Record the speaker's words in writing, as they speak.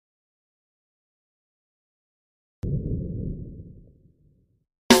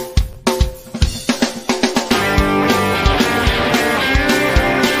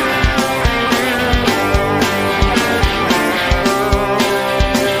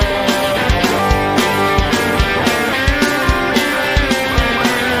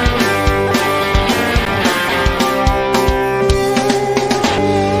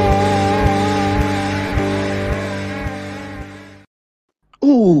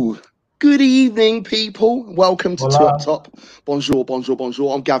Hello, good evening, people. Welcome to Two Hola. Up Top. Bonjour, bonjour,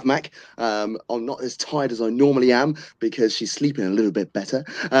 bonjour. I'm Gav Mac. I'm not as tired as I normally am because she's sleeping a little bit better.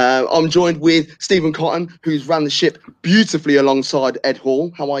 I'm joined with Stephen Cotton, who's ran the ship beautifully alongside Ed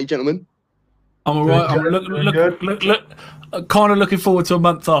Hall. How are you, gentlemen? I'm all right. I'm kind of looking forward to a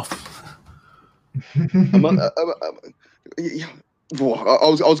month off. I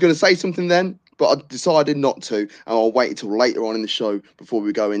was going to say something then, but I decided not to, and I'll wait until later on in the show before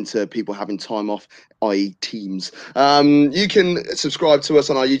we go into people having time off, i.e. teams. You can subscribe to us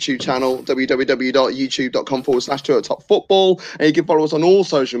on our YouTube channel, www.youtube.com/2uptopfootball, and you can follow us on all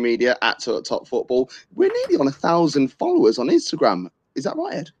social media at 2uptopfootball. We're nearly on 1,000 followers on Instagram. Is that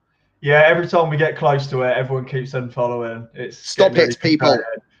right, Ed? Yeah, every time we get close to it, everyone keeps unfollowing. Stop it, people.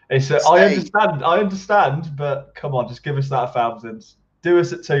 I understand, but come on, just give us that 1,000. Do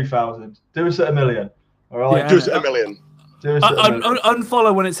us at 2,000. Do us at 1,000,000. All right. Yeah, do us at 1,000,000. Do us at 1,000,000.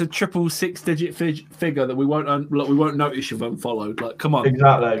 Unfollow when it's a triple six-digit figure that we won't notice you've unfollowed. Like, come on,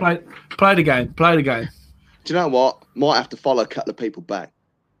 exactly. Play the game. Play the game. Do you know what? Might have to follow a couple of people back.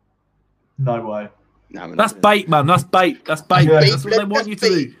 No way. No, that's bait, man. That's bait. That's bait. Yeah. That's what they want you to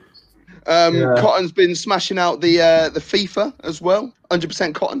do. Cotton's been smashing out the FIFA as well.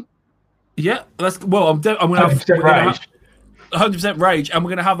 100% Cotton. Yeah, I'm going to have 100% rage, and we're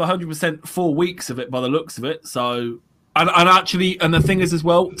going to have 100% 4 weeks of it by the looks of it. So, and the thing is as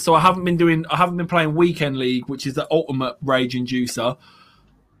well. So I haven't been playing Weekend League, which is the ultimate rage inducer.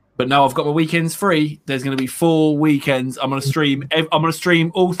 But now I've got my weekends free. There's going to be 4 weekends. I'm going to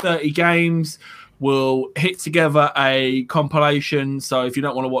stream all 30 games. We'll hit together a compilation. So if you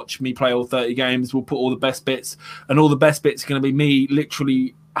don't want to watch me play all 30 games, we'll put all the best bits. And all the best bits are going to be me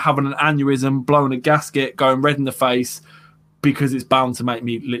literally having an aneurysm, blowing a gasket, going red in the face, because it's bound to make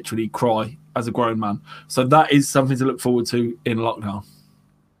me literally cry as a grown man. So that is something to look forward to in lockdown.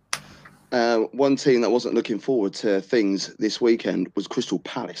 One team that wasn't looking forward to things this weekend was Crystal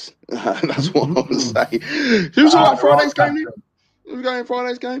Palace. That's what I was saying. Who's all right Friday's game? Who's going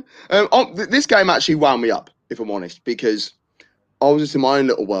Friday's game? This game actually wound me up, if I'm honest, because I was just in my own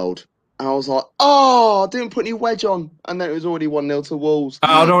little world. And I was like, I didn't put any wedge on. And then it was already 1-0 to Wolves.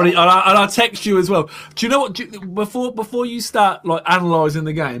 I'll text you as well. Do you know what? Before you start like analysing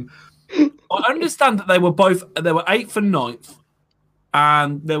the game, I understand that they were 8th and 9th,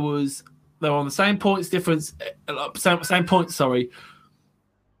 and they were on the same points difference, same points. Sorry.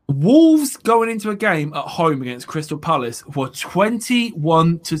 Wolves going into a game at home against Crystal Palace were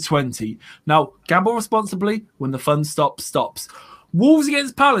 21-20. Now, gamble responsibly. When the fun stops. Wolves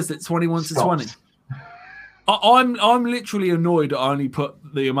against Palace at 21-20. I'm literally annoyed that I only put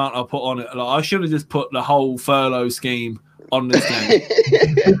the amount I put on it. Like, I should have just put the whole furlough scheme on this game.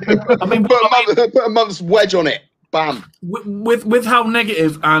 Put a month's wedge on it. Bam. With how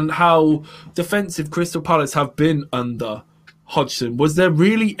negative and how defensive Crystal Palace have been under Hodgson, was there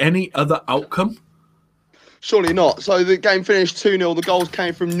really any other outcome? Surely not. So the game finished 2-0. The goals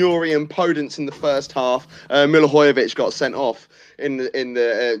came from Nuri and Podence in the first half. Milivojevic got sent off in the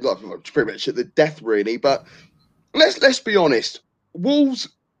pretty much at the death, really. But let's be honest. Wolves.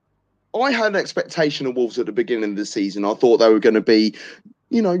 I had an expectation of Wolves at the beginning of the season. I thought they were going to be,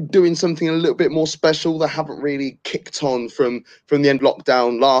 doing something a little bit more special. They haven't really kicked on from the end of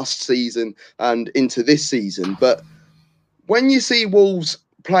lockdown last season and into this season. But when you see Wolves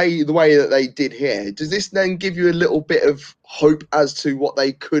play the way that they did here, does this then give you a little bit of hope as to what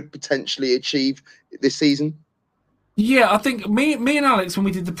they could potentially achieve this season? Yeah, I think me and Alex, when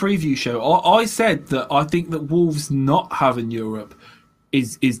we did the preview show, I said that I think that Wolves not having Europe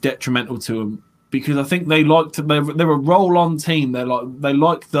is detrimental to them, because I think they're a roll-on team. They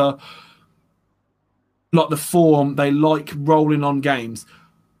like the form. They like rolling on games.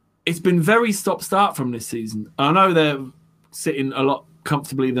 It's been very stop-start from this season. I know they're sitting a lot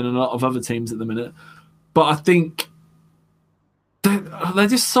comfortably than a lot of other teams at the minute, but I think they're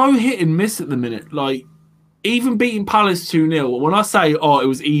just so hit and miss at the minute. Like, even beating Palace 2-0, when I say, it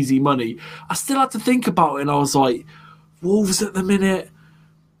was easy money, I still had to think about it, and I was like, Wolves at the minute,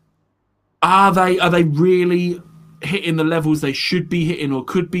 are they really hitting the levels they should be hitting or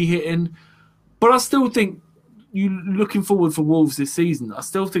could be hitting? But I still think, looking forward for Wolves this season, I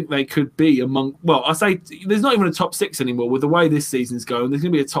still think they could be among. Well, I say there's not even a top 6 anymore with the way this season's going. There's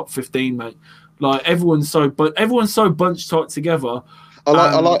going to be a top 15, mate. Like, everyone's so bunched tight together.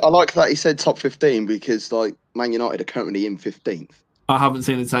 I like that he said top 15, because like Man United are currently in 15th. I haven't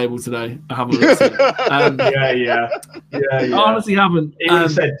seen the table today. I haven't looked at it. Yeah. I honestly haven't. He would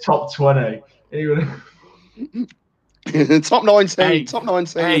have said top 20. Top 19, Hey, top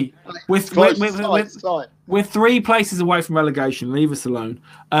 19. Hey, we're, Close, we're, it's we're, tight, we're, it's tight. we're 3 places away from relegation. Leave us alone.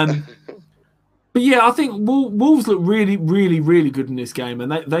 But yeah, I think Wolves look really, really, really good in this game,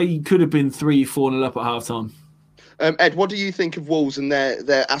 and they could have been 3-4-0 up at half time. Ed, what do you think of Wolves and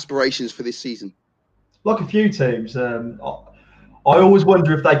their aspirations for this season? Like a few teams, I always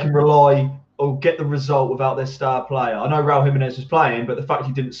wonder if they can rely or get the result without their star player. I know Raul Jimenez was playing, but the fact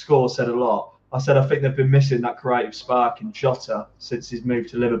he didn't score said a lot. I think they've been missing that creative spark in Jota since his move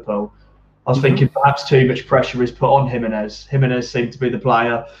to Liverpool. I was thinking perhaps too much pressure is put on Jimenez. Jimenez seemed to be the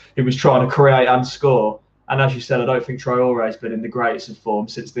player who was trying to create and score. And as you said, I don't think Traore has been in the greatest of form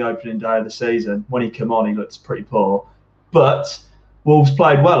since the opening day of the season. When he came on, he looked pretty poor. But Wolves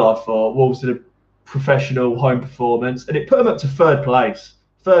played well, I thought. Wolves did a professional home performance, and it put them up to third place.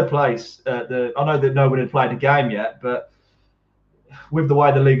 I know that no one had played a game yet, but with the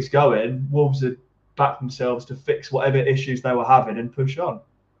way the league's going, Wolves had backed themselves to fix whatever issues they were having and push on.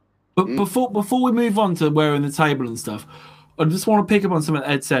 But before we move on to where in the table and stuff, I just want to pick up on something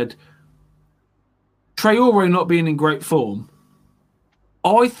Ed said. Traore not being in great form,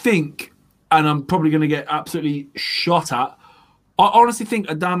 I think, and I'm probably going to get absolutely shot at, I honestly think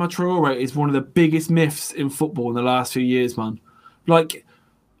Adama Traore is one of the biggest myths in football in the last few years, man. Like,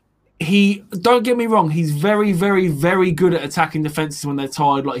 don't get me wrong, he's very, very, very good at attacking defenses when they're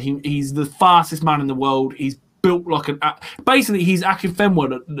tired. Like, he's the fastest man in the world. He's built like basically, he's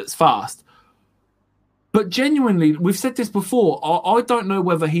Akinfenwa that's fast. But genuinely, we've said this before, I don't know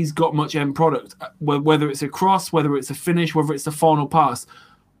whether he's got much end product, whether it's a cross, whether it's a finish, whether it's the final pass.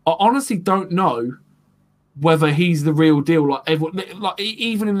 I honestly don't know whether he's the real deal. Like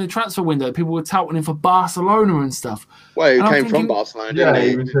even in the transfer window, people were touting him for Barcelona and stuff. Well, he came from Barcelona,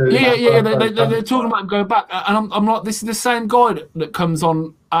 didn't he? They're talking about him going back, and I'm like, this is the same guy that comes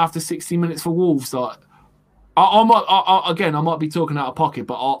on after 60 minutes for Wolves. Like, I might be talking out of pocket,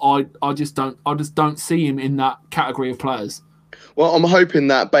 but I just don't see him in that category of players. Well, I'm hoping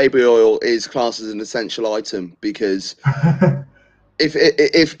that baby oil is classed as an essential item, because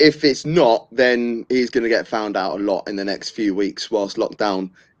if it's not, then he's going to get found out a lot in the next few weeks whilst lockdown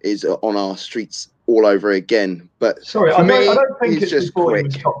is on our streets all over again. But sorry, I don't think it's just before quick. he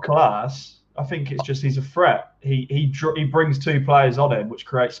was top class. I think it's just he's a threat. He brings 2 players on him, which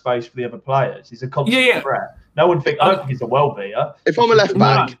creates space for the other players. He's a constant threat. I don't think he's a well-beater. If I'm a left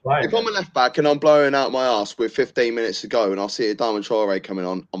back, and I'm blowing out my arse with 15 minutes to go, and I see Adama Traore coming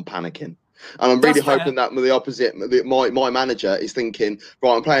on, I'm panicking. And I'm really hoping that the opposite, my manager is thinking,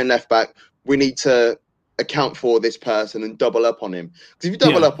 right, I'm playing left back. We need to account for this person and double up on him. Because if you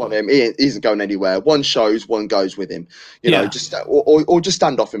double up on him, he isn't going anywhere. One shows, one goes with him. You know, just or just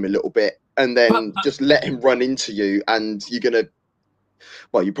stand off him a little bit, and then just let him run into you, and you're gonna.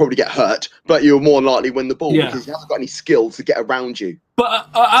 Well, you probably get hurt, but you'll more likely win the ball because he hasn't got any skill to get around you. But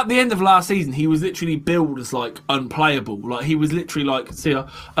at the end of last season, he was literally billed as like unplayable. Like he was literally like,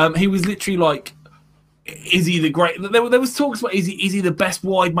 he was literally like, is he the great? There was talks about is he the best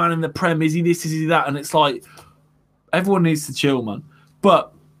wide man in the Prem? Is he this? Is he that? And it's like everyone needs to chill, man.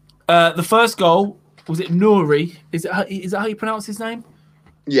 But the first goal was it Nouri? Is that how you pronounce his name?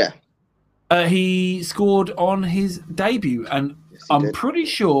 Yeah. He scored on his debut, and I'm pretty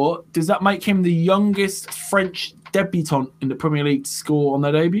sure, does that make him the youngest French debutant in the Premier League to score on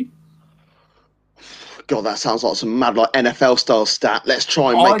their debut? God, that sounds like some mad, like NFL style stat. Let's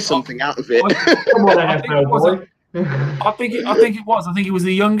try and make something out of it. Come on, NFL boy. I think it was. I think he was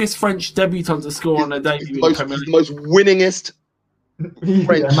the youngest French debutant to score on their debut. The most winningest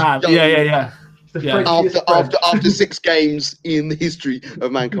French man. Yeah. After 6 games in the history of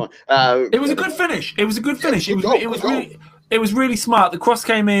mankind. It was a good finish. It was really smart. The cross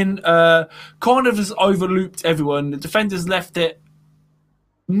came in, kind of has overlooped everyone. The defenders left it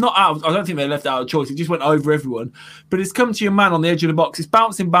not out. I don't think they left it out of choice. It just went over everyone. But it's come to your man on the edge of the box. It's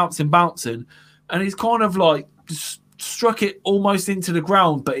bouncing, and he's kind of like just struck it almost into the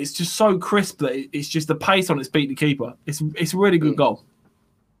ground. But it's just so crisp that it's just the pace on it's beat the keeper. It's a really good goal.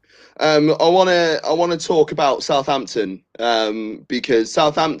 I want to talk about Southampton because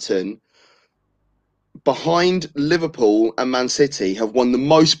Southampton, behind Liverpool and Man City, have won the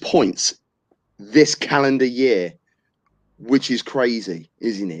most points this calendar year, which is crazy,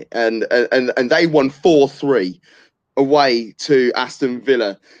 isn't it? And they won 4-3 away to Aston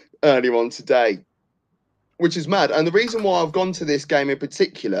Villa earlier on today, which is mad. And the reason why I've gone to this game in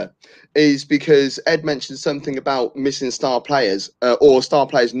particular is because Ed mentioned something about missing star players or star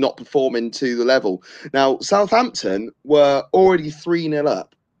players not performing to the level. Now, Southampton were already 3-0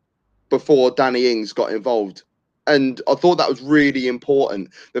 up before Danny Ings got involved And I thought that was really important.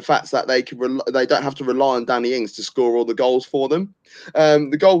 The fact that they don't have to rely on Danny Ings to score all the goals for them.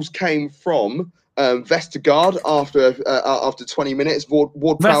 The goals came from Vestergaard after 20 minutes.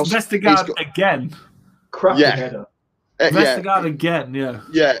 Ward-Prowse. Vestergaard again. Cracking header. Vestergaard again, yeah.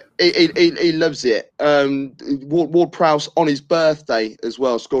 Yeah, he loves it. Ward-Prowse on his birthday as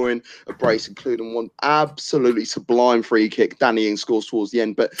well, scoring a brace, including one absolutely sublime free kick. Danny Ings scores towards the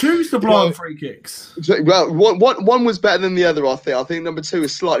end, but 2 sublime free kicks. Well, one was better than the other. I think number 2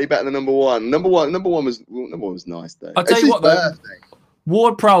 is slightly better than number 1. Number one was nice though. I'll tell you what, though,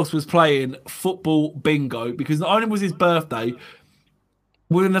 Ward-Prowse was playing football bingo because not only was his birthday,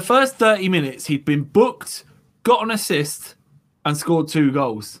 within the first 30 minutes he'd been booked, got an assist, and scored 2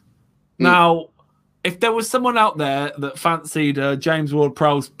 goals. Now, if there was someone out there that fancied James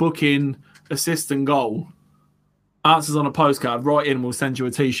Ward-Prowse booking assist and goal, answers on a postcard, write in, we'll send you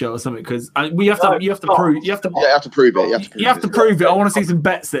a T-shirt or something, because you have to prove it. You have to prove it. I want to see some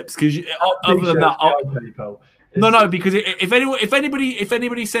bet slips because other than that, no, because if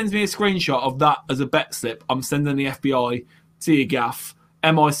anybody sends me a screenshot of that as a bet slip, I'm sending the FBI to your gaff.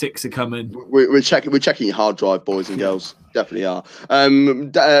 MI6 are coming. We're checking your hard drive, boys and girls. Definitely are.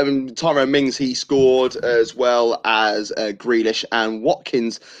 Tyrone Mings, he scored, as well as Grealish and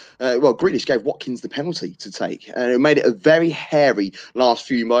Watkins. Grealish gave Watkins the penalty to take, and it made it a very hairy last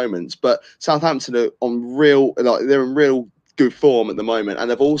few moments. But Southampton are they're in real good form at the moment, and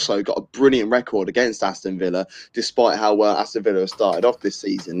they've also got a brilliant record against Aston Villa, despite how well Aston Villa have started off this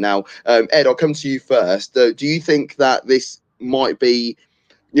season. Now, Ed, I'll come to you first. Do you think that this might be?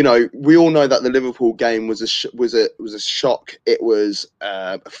 We all know that the Liverpool game was a shock. It was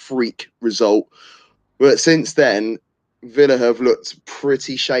a freak result. But since then, Villa have looked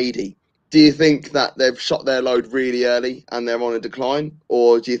pretty shady. Do you think that they've shot their load really early and they're on a decline,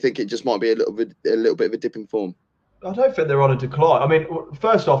 or do you think it just might be a little bit of a dip in form? I don't think they're on a decline. I mean,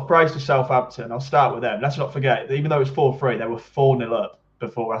 first off, praise to Southampton. I'll start with them. Let's not forget that even though it was 4-3, they were 4-0 up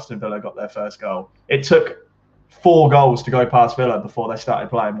before Aston Villa got their first goal. It took 4 goals to go past Villa before they started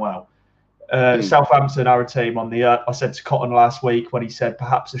playing well. Southampton are a team on the I said to Cotton last week when he said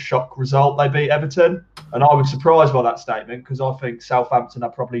perhaps a shock result, they beat Everton. And I was surprised by that statement because I think Southampton are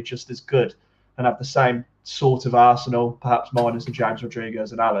probably just as good and have the same sort of arsenal, perhaps minus the James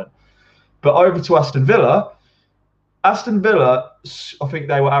Rodriguez and Allen. But over to Aston Villa, I think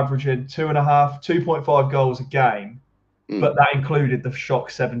they were averaging 2.5 goals a game. But that included the shock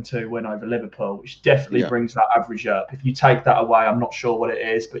 7-2 win over Liverpool, which definitely brings that average up. If you take that away, I'm not sure what it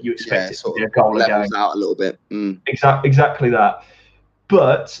is, but you expect it to be a goal a game. Out a little bit. Exactly that.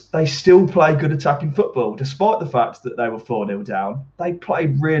 But they still play good attacking football, despite the fact that they were 4-0 down. They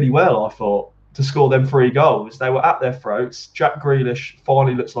played really well, I thought, to score them 3 goals. They were at their throats. Jack Grealish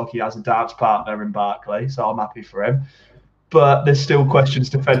finally looks like he has a dance partner in Barkley, so I'm happy for him. But there's still questions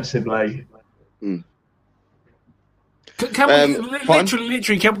defensively. Can we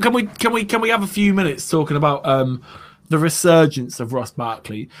have a few minutes talking about the resurgence of Ross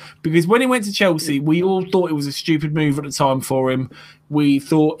Barkley? Because when he went to Chelsea, we all thought it was a stupid move at the time for him. We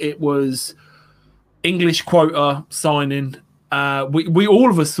thought it was English quota signing. We all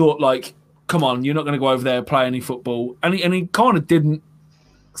of us thought, like, come on, you're not going to go over there and play any football, and he kind of didn't.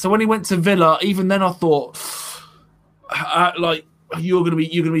 So when he went to Villa, even then I thought, you're going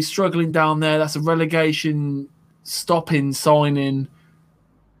to be struggling down there. That's a relegation stopping signing,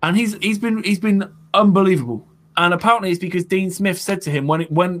 and he's been unbelievable. And apparently it's because Dean Smith said to him when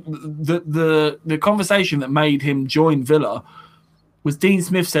the conversation that made him join Villa was Dean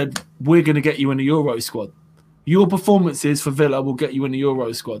Smith said, we're going to get you in the Euro squad. Your performances for Villa will get you in the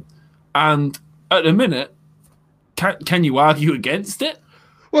Euro squad. And at the minute, can you argue against it?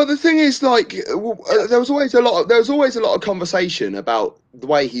 Well, the thing is, like, there was always a lot of conversation about the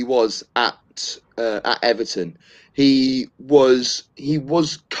way he was at Everton. He was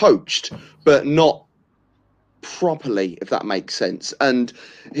coached, but not properly, if that makes sense. And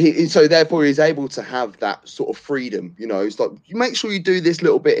so therefore he's able to have that sort of freedom. It's like, you make sure you do this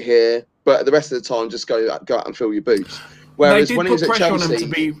little bit here, but the rest of the time just go out and fill your boots. Whereas when he was at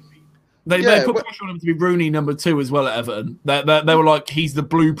Chelsea, They put pressure on him to be Rooney number 2 as well at Everton. They were like, he's the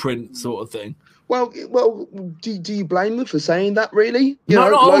blueprint sort of thing. Well, do you blame them for saying that? Really?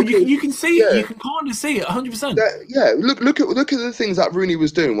 You can see it. You can kind of see it, 100%. Look at the things that Rooney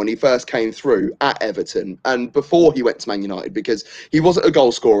was doing when he first came through at Everton and before he went to Man United, because he wasn't a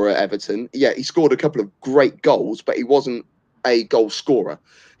goal scorer at Everton. Yeah, he scored a couple of great goals, but he wasn't a goal scorer.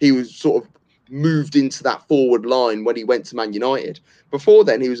 He was sort of moved into that forward line when he went to Man United. Before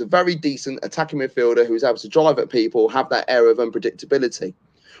then, he was a very decent attacking midfielder who was able to drive at people, have that air of unpredictability.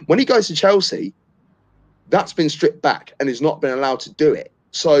 When he goes to Chelsea, That's been stripped back and he's not been allowed to do it.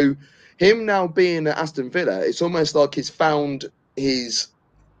 So him now being at Aston Villa, it's almost like he's found his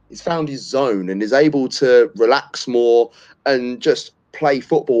zone and is able to relax more and just play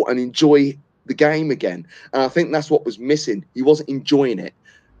football and enjoy the game again. And I think that's what was missing. He wasn't enjoying it.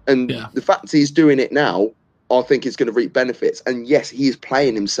 And the fact he's doing it now, I think is going to reap benefits. And yes, he is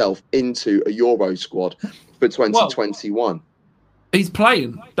playing himself into a Euro squad for 2021. Well, he's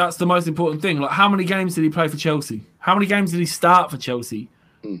playing. That's the most important thing. Like, how many games did he play for Chelsea? How many games did he start for Chelsea?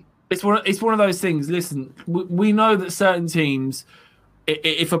 It's one of those things. Listen, we know that certain teams,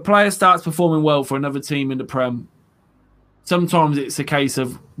 if a player starts performing well for another team in the Prem, sometimes it's a case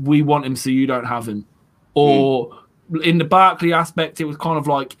of we want him so you don't have him. Or in the Barkley aspect, it was kind of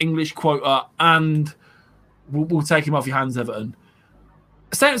like English quota and we'll take him off your hands, Everton.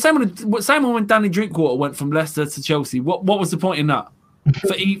 Same when Danny Drinkwater went from Leicester to Chelsea. What was the point in that?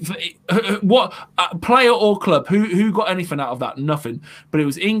 What player or club who got anything out of that? Nothing. But it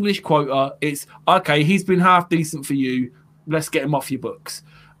was English quota. It's okay. He's been half decent for you. Let's get him off your books.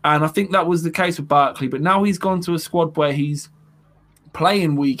 And I think that was the case with Barkley. But now he's gone to a squad where he's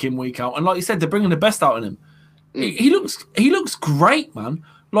playing week in, week out, and like you said, they're bringing the best out in him. He looks great, man.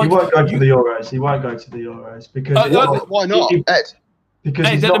 Like, he won't go to the Euros. He won't go to the Euros because why not, Ed? Because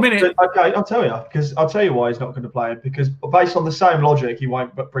he's not, okay, I'll tell you. Because I'll tell you why he's not going to play it. Because based on the same logic, he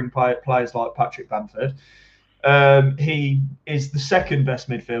won't bring players like Patrick Bamford. He is the second best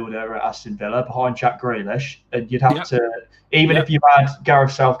midfielder at Aston Villa, behind Jack Grealish. And you'd have to, even if you had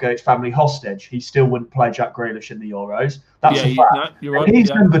Gareth Southgate's family hostage, he still wouldn't play Jack Grealish in the Euros. That's a fact. No, you're right. And he's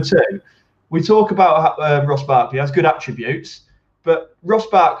number two. We talk about Ross Barkley has good attributes, but Ross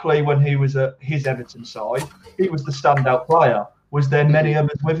Barkley, when he was at his Everton side, he was the standout player. Was there many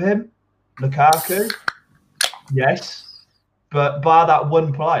others with him? Lukaku? Yes. But bar that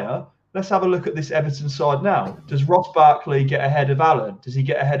one player, let's have a look at this Everton side now. Does Ross Barkley get ahead of Allen? Does he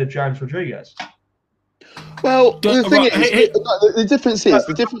get ahead of James Rodriguez? Well, the difference is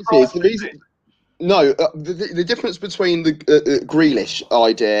the reason. No, the difference between the Grealish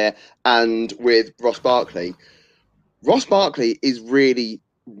idea and with Ross Barkley is really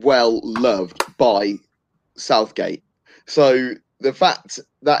well loved by Southgate. So the fact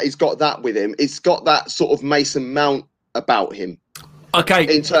that he's got that with him, it's got that sort of Mason Mount about him. Okay.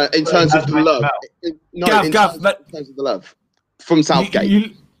 In terms of the love. In terms of the love from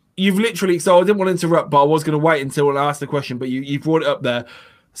Southgate. You've literally, so I didn't want to interrupt, but I was going to wait until I asked the question, but you brought it up there.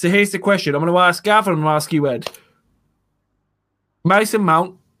 So here's the question. I'm going to ask Gav and I'm going to ask you, Ed. Mason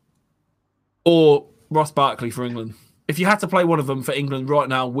Mount or Ross Barkley for England? If you had to play one of them for England right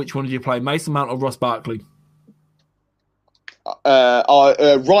now, which one would you play? Mason Mount or Ross Barkley?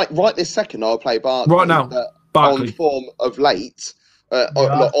 Right this second, I'll play Barkley. Right now, Barkley. On form of late.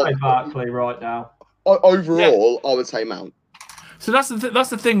 I'd say Barkley right now. Overall, I would say Mount. So that's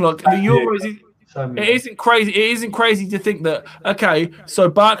the thing. Like the Euros, it isn't crazy. It isn't crazy to think that. Okay, so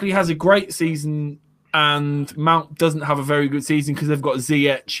Barkley has a great season and Mount doesn't have a very good season because they've got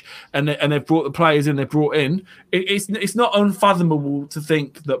Ziyech and they've brought the players in. They've brought in. It's not unfathomable to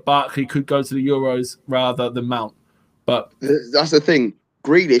think that Barkley could go to the Euros rather than Mount. But that's the thing.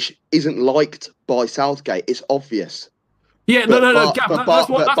 Grealish isn't liked by Southgate. It's obvious. Yeah, no.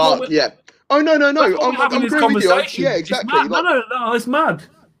 Yeah. Oh no! I'm agreeing with you. Yeah, exactly. It's mad.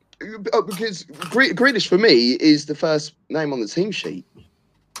 Because Grealish for me is the first name on the team sheet,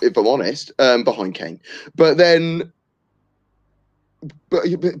 if I'm honest, behind Kane. But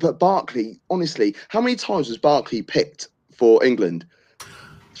Barkley, honestly, how many times was Barkley picked for England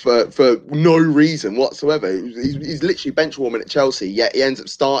for no reason whatsoever? He's literally bench warming at Chelsea, yet he ends up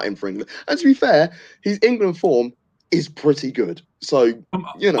starting for England. And to be fair, his England form is pretty good. So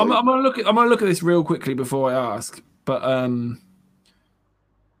you know, I'm gonna look at this real quickly before I ask. But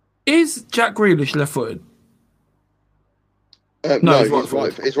is Jack Grealish left-footed? No, he's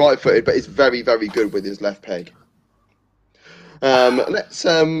right-footed, but he's very, very good with his left peg. Let's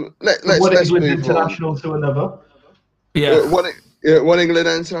England move international on. To another. Yeah. One England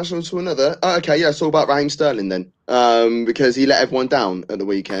international to another. Okay, yeah, it's all about Raheem Sterling then, because he let everyone down at the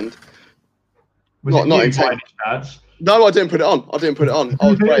weekend. Not intense. No, I didn't put it on. I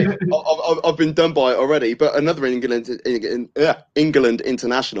was great. I've been done by it already. But another England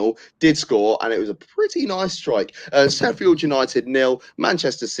international did score, and it was a pretty nice strike. Sheffield United 0,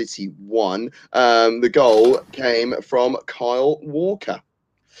 Manchester City 1. The goal came from Kyle Walker.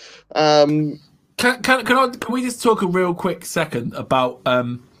 Can we just talk a real quick second about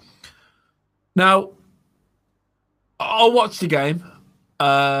now? I'll watch the game.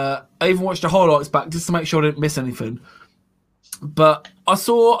 I even watched the highlights back just to make sure I didn't miss anything. But I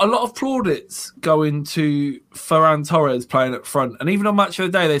saw a lot of plaudits going to Ferran Torres playing up front. And even on Match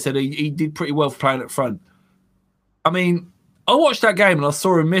of the Day, they said he did pretty well for playing up front. I mean, I watched that game and I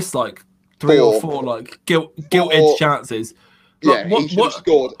saw him miss like 3 or 4 like gilt-edged chances. Like, he should have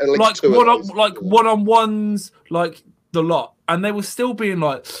scored at least like 2 of those. one-on-ones, like the lot. And they were still being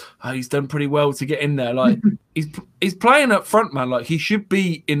like, oh, he's done pretty well to get in there. Like he's playing up front, man. Like he should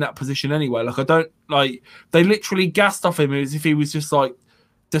be in that position anyway. Like I don't like they literally gassed off him as if he was just like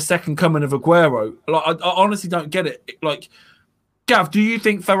the second coming of Aguero. Like I honestly don't get it. Like Gav, do you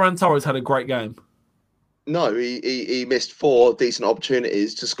think Ferran Torres had a great game? No, he missed 4 decent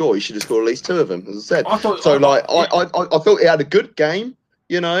opportunities to score. He should have scored at least 2 of them, as I said. I thought he had a good game.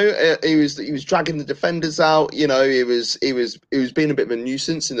 You know, he was dragging the defenders out. You know, he was being a bit of a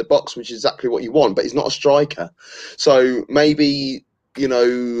nuisance in the box, which is exactly what you want. But he's not a striker, so maybe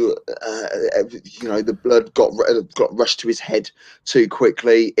the blood got rushed to his head too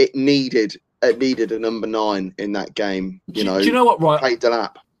quickly. It needed a number 9 in that game. Do you know what? Right, Kate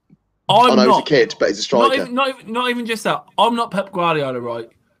Delap. I know he's a kid, but he's a striker. Not even just that. I'm not Pep Guardiola, right?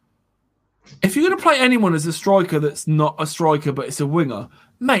 If you're going to play anyone as a striker that's not a striker but it's a winger,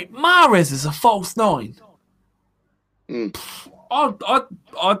 mate, Mahrez is a false 9. Mm. I'd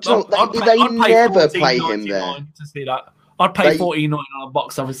never play him there to see that. I'd pay $14.99 on a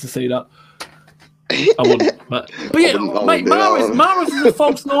box office to see that. I wouldn't, but yeah, mate, Mahrez is a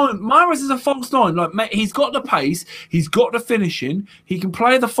false 9. Mahrez is a false 9. Like, mate, he's got the pace, he's got the finishing, he can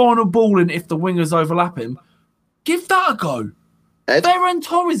play the final ball in if the wingers overlap him. Give that a go. Ferran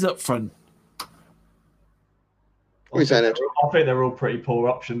Torres up front. I think they're all pretty poor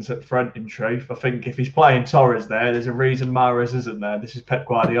options up front, in truth. I think if he's playing Torres there's a reason Mahrez isn't there. This is Pep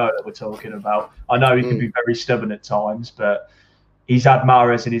Guardiola we're talking about. I know he can be very stubborn at times, but he's had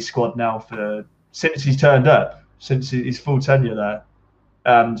Mahrez in his squad now since he's turned up, since his full tenure there.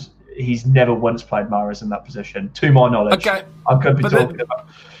 And he's never once played Mahrez in that position, to my knowledge. Okay. I could be talking about...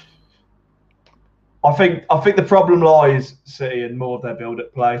 I think the problem lies, City, in more of their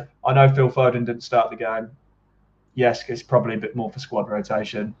build-up play. I know Phil Foden didn't start the game. Yes, it's probably a bit more for squad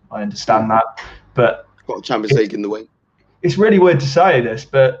rotation. I understand that, but got a Champions League in the wing. It's really weird to say this,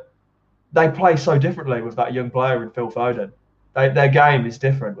 but they play so differently with that young player in Phil Foden. Their game is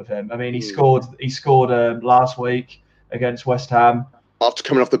different with him. I mean, he scored last week against West Ham after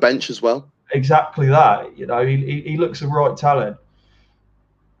coming off the bench as well. Exactly that. You know, he looks a right talent.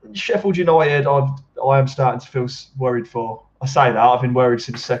 Sheffield United, I am starting to feel worried for. I say that I've been worried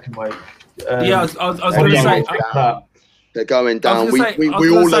since second week. I was going to say they're going down. We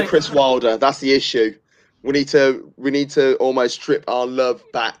all love Chris Wilder. That's the issue. We need to almost strip our love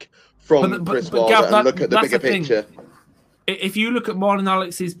back from Chris Wilder and look at the bigger picture. If you look at mine and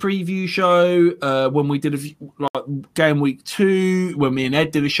Alex's preview show, when we did game week 2, when me and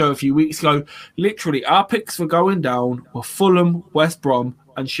Ed did a show a few weeks ago, literally our picks for going down were Fulham, West Brom,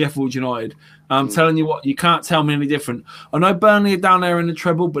 and Sheffield United. I'm telling you what, you can't tell me any different. I know Burnley are down there in the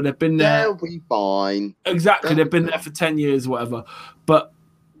treble, but they've been there. They'll be fine. Exactly, they've been there for 10 years, or whatever. But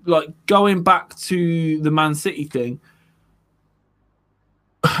like going back to the Man City thing,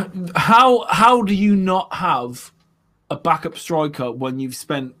 how do you not have a backup striker when you've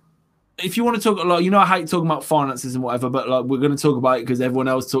spent? If you want to talk, I hate talking about finances and whatever, but we're going to talk about it because everyone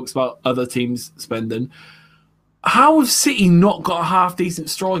else talks about other teams spending. How have City not got a half decent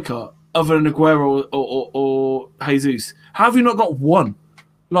striker other than Aguero or Jesus? How have you not got one?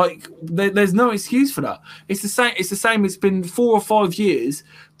 Like, there's no excuse for that. It's the same. It's been 4 or 5 years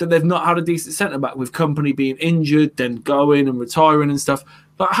that they've not had a decent centre back, with Company being injured, then going and retiring and stuff.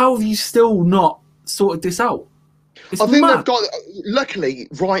 Like, how have you still not sorted this out? I think they've got. Luckily,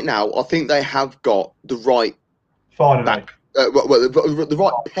 right now, I think they have got the right back. The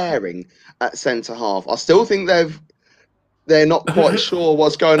right pairing at centre half. I still think they're not quite sure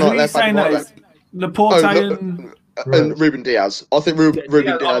what's going on. Who are you saying that is? Laporte and Ruben Diaz. I think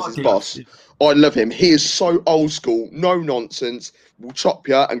Ruben Diaz is boss. I love him. He is so old school, no nonsense, will chop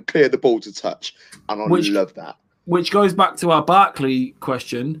you and clear the ball to touch. And I love that. Which goes back to our Barkley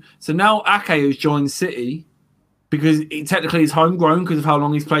question. So now Ake has joined City because technically he's homegrown because of how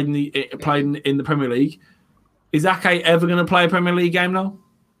long he's played in the Premier League. Is Ake ever going to play a Premier League game now?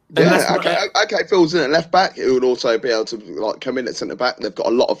 Yeah, Ake fills in at left back. He would also be able to come in at centre back. They've got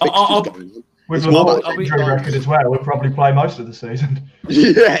a lot of fixtures going on. With the injury record as well, we'll probably play most of the season.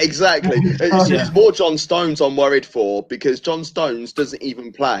 Yeah, exactly. It's more John Stones I'm worried for, because John Stones doesn't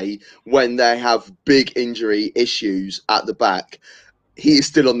even play when they have big injury issues at the back. He is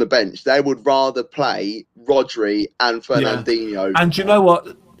still on the bench. They would rather play Rodri and Fernandinho. And do you know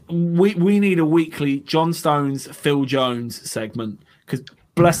what? we need a weekly John Stones, Phil Jones segment because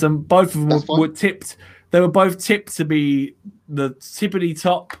bless them, both of them were tipped. They were both tipped to be the tippity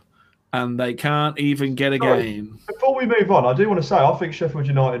top, and they can't even get a game. Before we move on, I do want to say I think Sheffield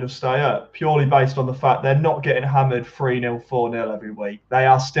United will stay up purely based on the fact they're not getting hammered 3-0, 4-0 every week. They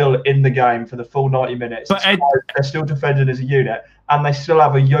are still in the game for the full 90 minutes. But they're still defending as a unit, and they still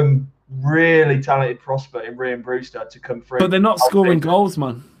have a young, really talented prospect in Ryan Brewster to come through. But they're not scoring goals,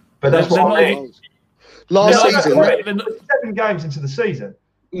 man. But that's what I mean. Last season, 7 games into the season.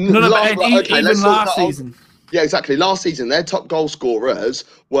 No, even last season. Yeah, exactly. Last season, their top goal scorers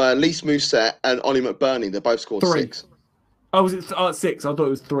were Lys Mousset and Ollie McBurney. They both scored 6. Oh, was it 6? I thought it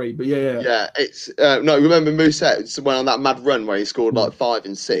was 3, but yeah. Yeah, it's no. Remember Mousset went on that mad run where he scored like 5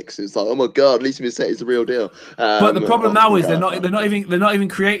 and 6. It's like, oh my god, Lys Mousset is the real deal. But the problem now is they're not even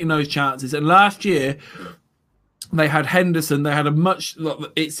creating those chances. And last year, they had Henderson. They had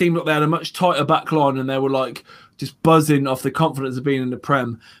it seemed like they had a much tighter back line, and they were like just buzzing off the confidence of being in the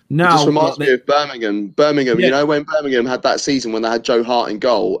Prem. Now, it just reminds me of Birmingham. You know, when Birmingham had that season when they had Joe Hart in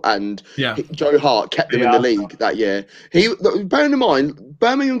goal, and Joe Hart kept them in the league that year. Bearing in mind,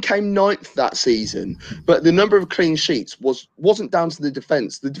 Birmingham came 9th that season, but the number of clean sheets wasn't down to the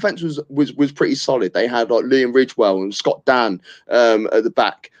defence. The defence was pretty solid. They had like Liam Ridgewell and Scott Dan at the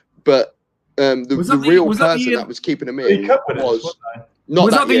back, but the real person that was keeping them in was not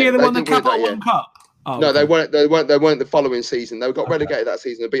was that the year they won the Capital One Cup? Oh, no, okay. They weren't the following season. They got relegated that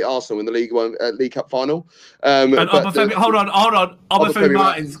season. They beat Arsenal in the League Cup final. And hold on. Obafemi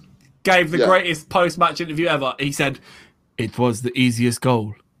Martins gave the greatest post-match interview ever. He said, "It was the easiest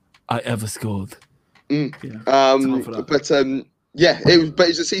goal I ever scored." It was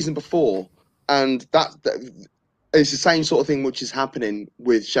the season before, and that it's the same sort of thing which is happening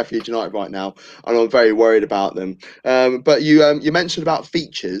with Sheffield United right now, and I'm very worried about them. But you mentioned about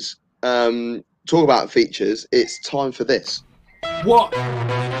features. Talk about features. It's time for this. What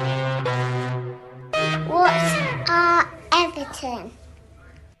are Everton?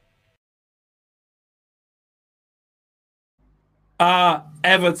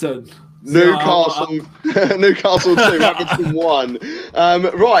 Everton. Newcastle 2, Everton 1.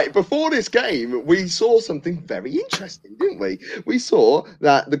 Right, before this game, we saw something very interesting, didn't we? We saw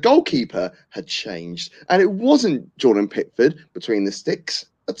that the goalkeeper had changed, and it wasn't Jordan Pickford between the sticks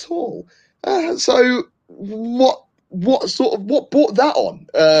at all. So what brought that on?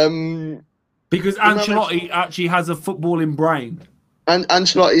 Because Ancelotti actually has a footballing brain. And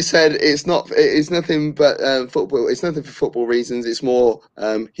Ancelotti said it's nothing but football. It's nothing for football reasons. It's more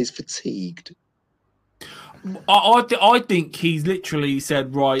he's fatigued. I think he's literally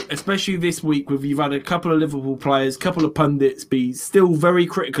said, right, especially this week you've had a couple of Liverpool players, couple of pundits be still very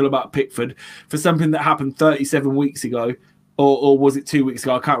critical about Pickford for something that happened 37 weeks ago. Or was it 2 weeks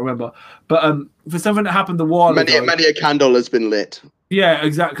ago? I can't remember. But for something that happened a while ago. Many a candle has been lit. Yeah,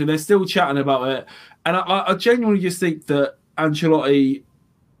 exactly. They're still chatting about it. And I genuinely just think that Ancelotti...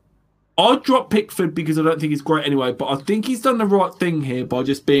 I'd drop Pickford because I don't think he's great anyway, but I think he's done the right thing here by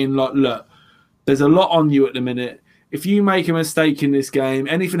just being like, look, there's a lot on you at the minute. If you make a mistake in this game,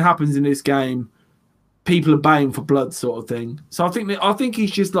 anything happens in this game, people are baying for blood sort of thing. So I think he's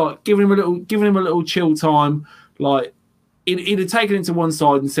just like giving him a little chill time, like... He'd have taken him to one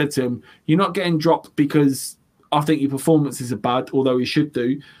side and said to him, "You're not getting dropped because I think your performances are bad, although he should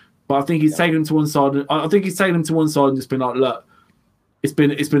do." But I think he's taken him to one side. I think he's taken him to one side and just been like, "Look, it's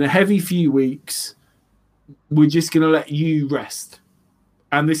been a heavy few weeks. We're just going to let you rest,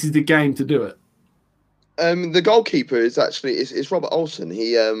 and this is the game to do it." The goalkeeper is actually it's Robert Olsen.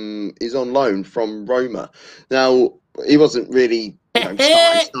 He is on loan from Roma. Now he wasn't really.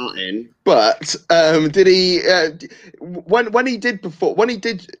 Starting, but did he? When he did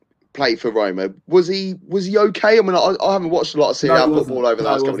play for Roma, was he okay? I mean, I haven't watched a lot of Serie A football over the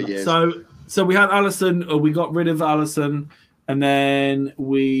last couple of years. So we had Alisson, or we got rid of Alisson, and then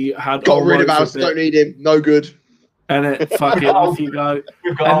we had got rid of Alisson. Don't need him. No good. And then fuck it, off you go.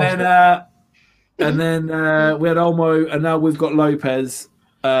 And then we had Olmo, and now we've got Lopez.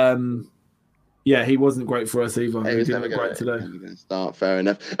 Yeah, he wasn't great for us either. He was never great today. Start, fair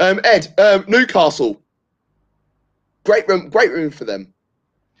enough. Ed, Newcastle, great room for them.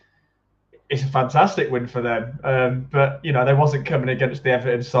 It's a fantastic win for them, but you know they wasn't coming against the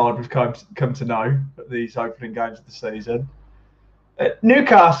Everton side we've come to know at these opening games of the season.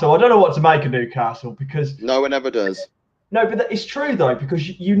 Newcastle, I don't know what to make of Newcastle because no one ever does. No, but it's true though because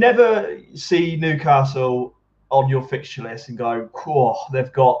you never see Newcastle on your fixture list and go, "Whoa,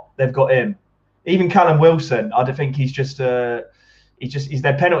 they've got him." Even Callum Wilson, I think he's just he's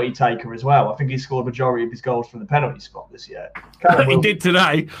their penalty taker as well. I think he scored majority of his goals from the penalty spot this year. He did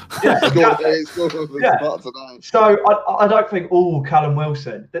today. Yeah, He scored from the spot today. So I don't think Callum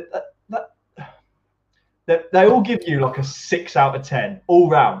Wilson. They all give you like a 6 out of 10 all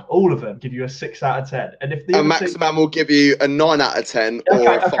round. All of them give you a 6 out of 10. And if the Maximum will give you a 9 out of 10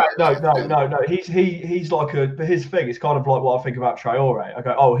 or a 5. No. He's like his thing is kind of like what I think about Traore. I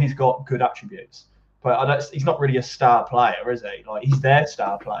go, oh, he's got good attributes, but he's not really a star player, is he? Like, he's their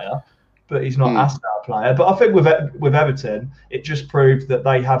star player, but he's not a star player. But I think with Everton, it just proved that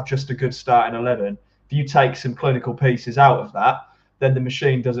they have just a good starting 11. If you take some clinical pieces out of that, then the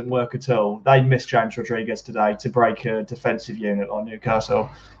machine doesn't work at all. They missed James Rodriguez today to break a defensive unit on Newcastle.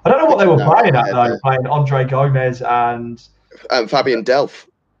 I don't know what they were playing at, though. Playing Andre Gomez and Fabian Delph.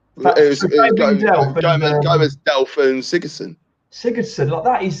 Gomez, Delph, and Sigurdsson. Sigurdsson, like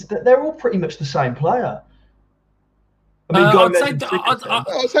that is, they're all pretty much the same player. I mean, I'd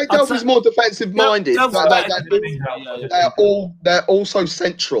say Delph is more defensive minded. They're also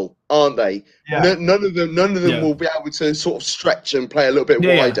central, aren't they? Yeah. None of them will be able to sort of stretch and play a little bit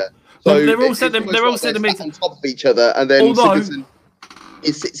wider. So they're all set on top of each other, and then Sigurdsson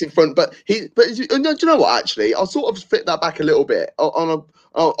sits in front. But do you know what? Actually, I'll sort of fit that back a little bit.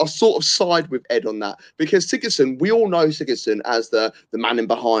 I'll sort of side with Ed on that, because Sigurdsson, we all know Sigurdsson as the man in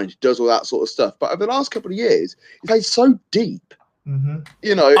behind, does all that sort of stuff. But over the last couple of years, he plays so deep. Mm-hmm.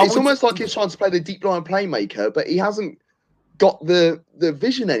 You know, it's almost like he's trying to play the deep line playmaker, but he hasn't got the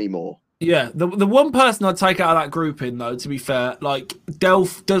vision anymore. Yeah, the one person I'd take out of that grouping, though, to be fair, like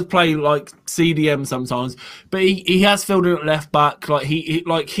Delph does play like CDM sometimes, but he has filled in at left back. Like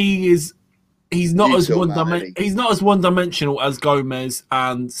he's not as one dimensional as Gomez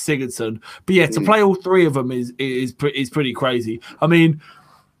and Sigurdsson. But yeah, to play all three of them is pretty crazy. I mean,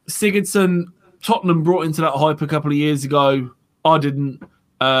 Sigurdsson, Tottenham brought into that hype a couple of years ago. I didn't.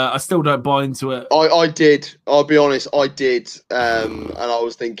 I still don't buy into it. I did. I'll be honest, I did. And I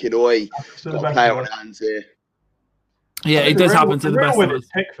was thinking, got a player on hands here. Yeah, it does happen to the best of us.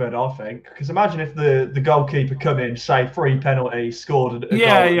 Pickford, I think, because imagine if the goalkeeper come in, say 3 penalties, scored a goal.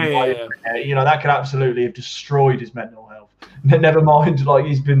 Yeah. You know, that could absolutely have destroyed his mental health. Never mind, like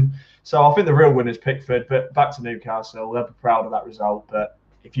he's been. So I think the real winner is Pickford. But back to Newcastle, they'll be proud of that result. But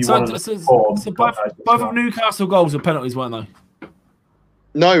if you want to, both of Newcastle goals are penalties, weren't they?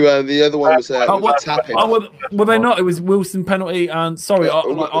 No, the other one was tapping. Were they not? It was Wilson penalty and sorry.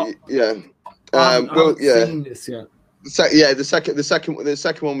 Seen this, yeah. The second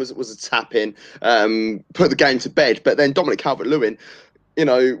one was a tap in, put the game to bed. But then Dominic Calvert-Lewin, you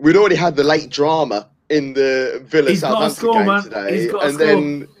know, we'd already had the late drama in the Villa Southampton game today, and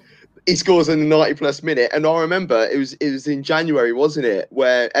then he scores in the 90+ minute. And I remember it was in January, wasn't it,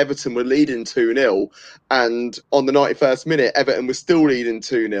 where Everton were leading 2-0, and on the 91st minute, Everton was still leading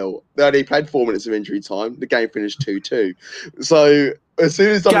 2-0. They only played 4 minutes of injury time. The game finished 2-2. So as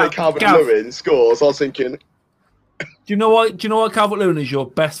soon as Dominic Calvert-Lewin scores, I was thinking, Do you know why Calvert-Lewin is your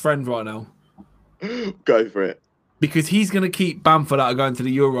best friend right now? Go for it. Because he's going to keep Bamford out of going to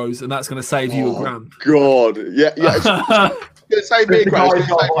the Euros, and that's going to save you £1,000. God, yeah. It's going to save me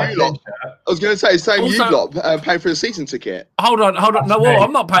 £1,000. I was going to say, save you lot paying for a season ticket. Hold on. No,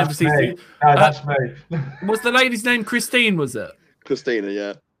 I'm not paying for season ticket. No, that's me. Was the lady's name Christine? Was it? Christina,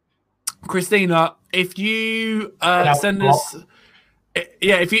 yeah. Christina, if you send us.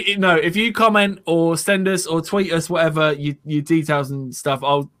 Yeah, if you comment or send us or tweet us whatever your details and stuff,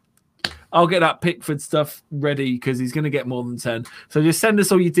 I'll get that Pickford stuff ready because he's going to get more than 10. So just send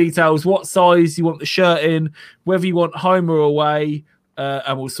us all your details, what size you want the shirt in, whether you want home or away,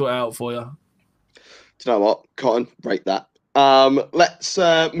 and we'll sort it out for you. Do you know what, Cotton? Break that. Let's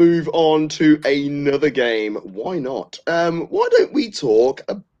move on to another game. Why not? Why don't we talk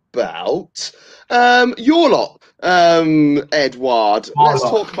about your lot? Edward, let's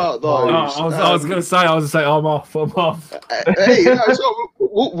talk about those. I was going to say I'm off. Hey, so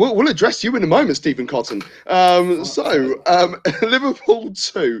we'll address you in a moment, Stephen Cotton. Liverpool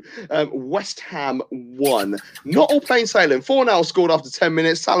 2, West Ham 1. Not all plain sailing. 4-0 scored after 10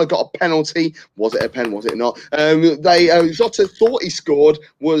 minutes. Salah got a penalty. Was it a pen? Was it not? Jota thought he scored,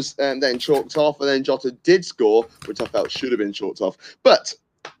 was then chalked off, and then Jota did score, which I felt should have been chalked off. But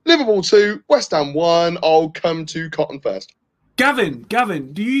Liverpool 2, West Ham 1. I'll come to Cotton first. Gavin,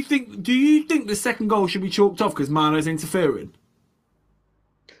 do you think the second goal should be chalked off because Mane's interfering?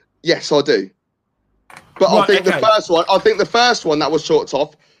 Yes, I do. But right, I think the first one that was chalked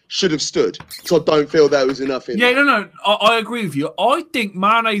off should have stood. So I don't feel there was enough in there. No. I agree with you. I think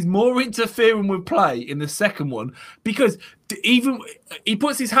Mane's more interfering with play in the second one because even he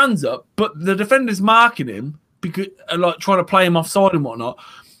puts his hands up, but the defender's marking him. because like trying to play him offside and whatnot.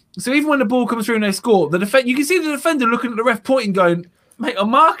 So even when the ball comes through and they score, you can see the defender looking at the ref, pointing, going, "Mate, I'm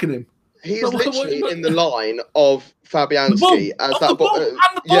marking him." He is literally in the line of Fabianski the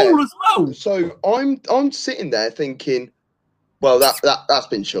ball as well. So I'm sitting there thinking, well, that's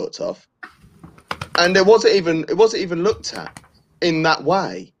been short off, and it wasn't even looked at in that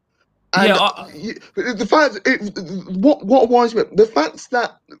way. And the fact, what worries me, the fact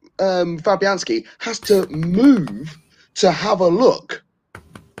that Fabianski has to move to have a look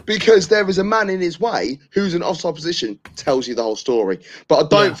because there is a man in his way who's in offside position tells you the whole story. But I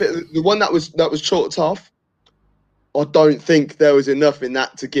don't think the one that was chalked off. I don't think there was enough in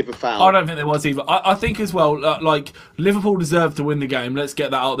that to give a foul. I don't think there was either. I think as well, like Liverpool deserved to win the game. Let's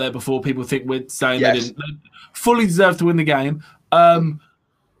get that out there before people think we're saying they didn't. They fully deserved to win the game.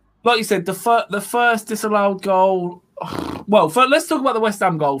 Like you said, the first disallowed goal. Well, let's talk about the West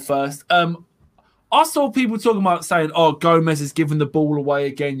Ham goal first. I saw people talking about saying, "Oh, Gomez is giving the ball away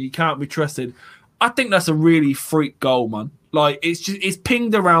again. You can't be trusted." I think that's a really freak goal, man. Like it's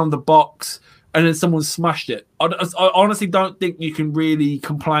pinged around the box and then someone smashed it. I honestly don't think you can really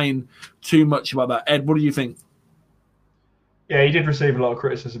complain too much about that. Ed, what do you think? Yeah, he did receive a lot of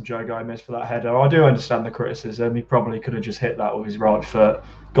criticism, Joe Gomez, for that header. I do understand the criticism. He probably could have just hit that with his right foot,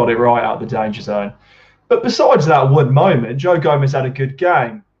 got it right out of the danger zone. But besides that one moment, Joe Gomez had a good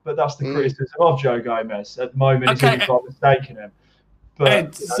game. But that's the criticism of Joe Gomez. At the moment, he's really quite mistaken him. But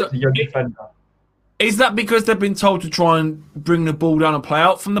Ed, he's a young defender. Is that because they've been told to try and bring the ball down and play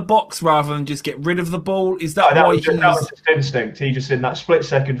out from the box rather than just get rid of the ball? Is that why that was his instinct? He just in that split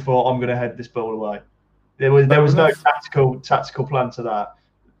second thought, "I'm going to head this ball away." There was no tactical plan to that.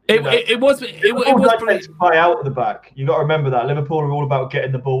 It was pretty to play out of the back. You got to remember that Liverpool are all about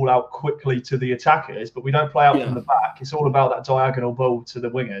getting the ball out quickly to the attackers, but we don't play out from the back. It's all about that diagonal ball to the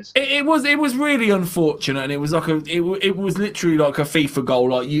wingers. It was really unfortunate, and it was like it was literally like a FIFA goal.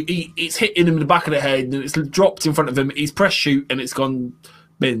 Like it's hitting him in the back of the head, and it's dropped in front of him. He's pressed shoot, and it's gone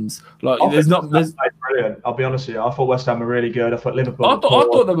bins. Like there's brilliant. I'll be honest with you. I thought West Ham were really good. I thought Liverpool. I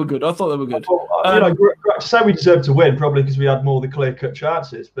thought they were good. To say we deserved to win probably because we had more of the clear-cut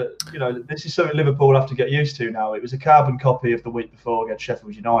chances. But this is something Liverpool have to get used to now. It was a carbon copy of the week before against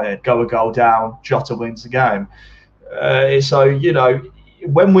Sheffield United. Go a goal down, Jota wins the game.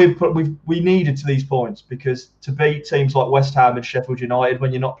 When we needed to these points because to beat teams like West Ham and Sheffield United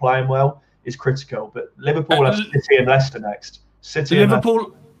when you're not playing well is critical. But Liverpool have City and Leicester next.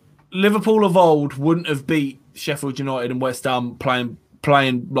 Liverpool of old wouldn't have beat Sheffield United and West Ham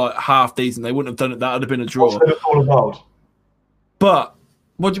playing like half decent. They wouldn't have done it. That would have been a draw. What's Liverpool of old? But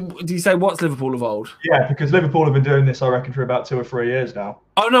what do you say? What's Liverpool of old? Yeah, because Liverpool have been doing this, I reckon, for about 2 or 3 years now.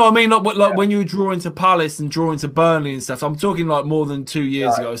 Oh no, I mean like when you were drawing to Palace and drawing to Burnley and stuff. I'm talking like more than 2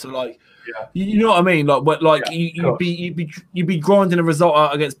 years ago. So like. Yeah. You know what I mean? You'd be grinding a result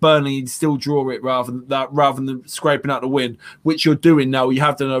out against Burnley, you'd still draw it rather than scraping out the win, which you're doing now. You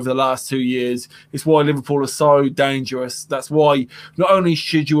have done over the last 2 years. It's why Liverpool are so dangerous. That's why not only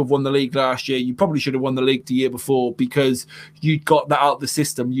should you have won the league last year, you probably should have won the league the year before because you got that out of the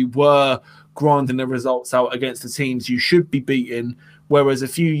system. You were grinding the results out against the teams you should be beating, whereas a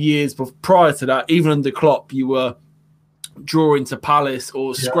few years prior to that, even under Klopp, you were drawing to Palace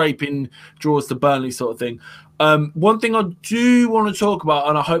or scraping draws to Burnley sort of thing. One thing I do want to talk about,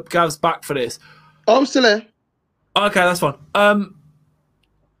 and I hope Gav's back for this. I'm still here. Okay, that's fine. I'm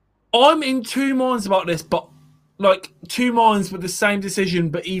in two minds about this, but like 2 minds with the same decision,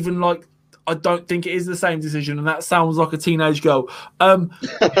 but even like I don't think it is the same decision, and that sounds like a teenage girl. You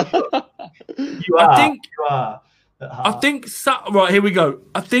are. I think right, here we go.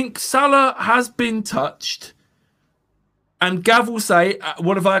 I think Salah has been touched. And Gav will say,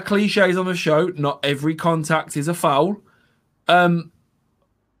 one of our cliches on the show, not every contact is a foul. I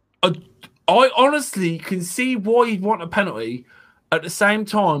honestly can see why you'd want a penalty. At the same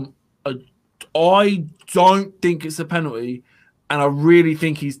time, I don't think it's a penalty, and I really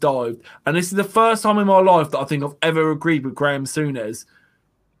think he's dived. And this is the first time in my life that I think I've ever agreed with Graham Souness.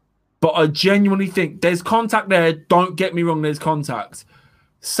 But I genuinely think there's contact there. Don't get me wrong, there's contact.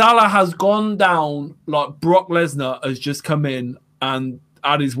 Salah has gone down like Brock Lesnar has just come in and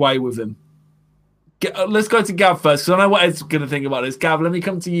had his way with him. Let's go to Gav first, because I know what Ed's going to think about this. Gav, let me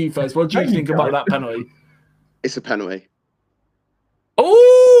come to you first. What do you think about that penalty? It's a penalty.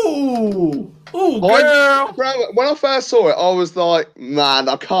 Ooh, girl. When I first saw it, I was like, man,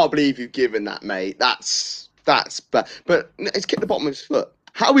 I can't believe you've given that, mate. That's bad. But it's kicked the bottom of his foot.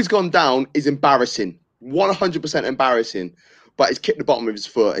 How he's gone down is embarrassing. 100% embarrassing. But he's kicked the bottom of his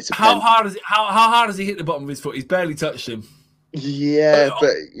foot. It's how hard has he hit the bottom of his foot? He's barely touched him. Yeah,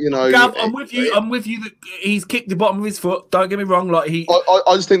 but Gav, I'm with you. I'm with you that he's kicked the bottom of his foot. Don't get me wrong. Like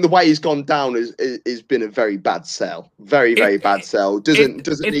I just think the way he's gone down is been a very bad sell. Very bad sell. Doesn't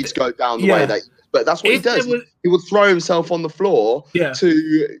need to go down the way that. But that's what he does. He would throw himself on the floor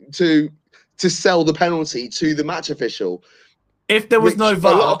to sell the penalty to the match official. If there was no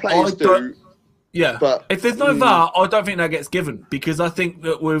VAR, a lot of players do. Yeah, but if there's no VAR, I don't think that gets given, because I think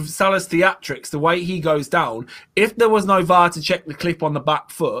that with Salah's theatrics, the way he goes down, if there was no VAR to check the clip on the back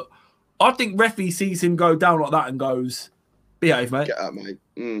foot, I think referee sees him go down like that and goes, "Behave, mate. Get out, mate."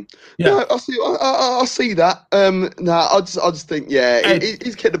 Yeah, I see that. I just think,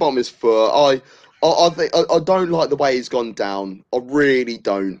 he's kicked the bottom of his foot. I think I don't like the way he's gone down. I really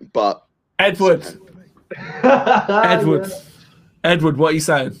don't. But Edward, Edward, what are you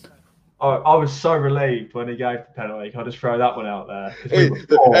saying? I was so relieved when he gave the penalty. Can I just throw that one out there?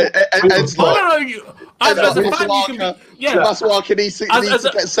 Masuaku needs to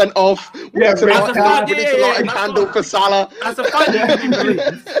get sent off. We need to light a candle for Salah. As a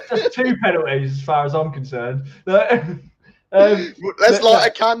fan, just 2 penalties as far as I'm concerned. Let's light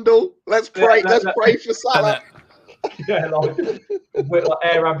a candle. Let's pray. Let's pray for Salah. Yeah, like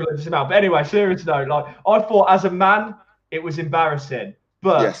air ambulance him out. But anyway, serious note. Like, I thought as a man, it was embarrassing,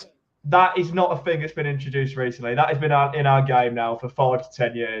 but that is not a thing that's been introduced recently. That has been in our game now for 5 to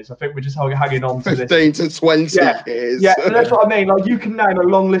 10 years. I think we're just hanging on to this. 15 to 20 years. Yeah, that's what I mean. Like, you can name a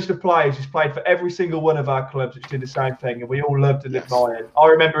long list of players who's played for every single one of our clubs which did the same thing, and we all loved and admired. I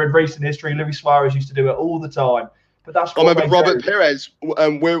remember in recent history, Luis Suarez used to do it all the time. But that's I remember Robert Pires.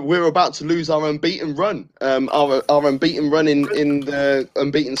 We're about to lose our unbeaten run. Our unbeaten run in the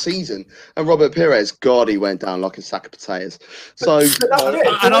unbeaten season. And Robert Pires, God, he went down like a sack of potatoes. So, and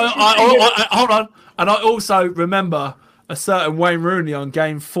I hold on. And I also remember a certain Wayne Rooney on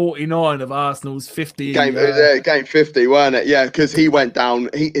game 49 of Arsenal's 50. Game 50, weren't it? Yeah, because he went down.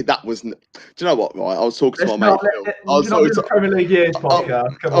 That was. Do you know what? Right, I was talking to my mate Phil. I was talking to Premier League years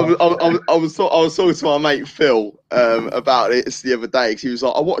podcast. I was talking to my mate Phil about it the other day, because he was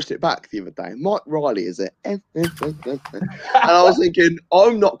like, I watched it back the other day. Mike Riley, is it? And I was thinking,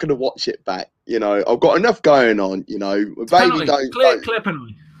 I'm not going to watch it back. I've got enough going on. Baby,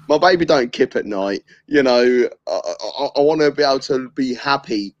 my baby don't kip at night. I want to be able to be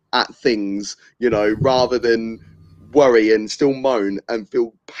happy at things, rather than worry and still moan and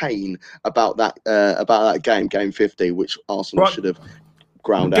feel pain about that game 50, which Arsenal should have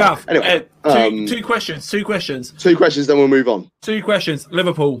ground out. Anyway, two questions. Two questions, then we'll move on. 2 questions.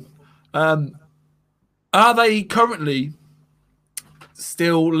 Liverpool, are they currently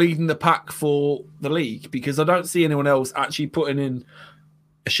still leading the pack for the league? Because I don't see anyone else actually putting in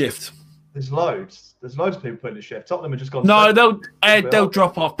a shift. There's loads of people putting a shift. Tottenham have just gone. No, they'll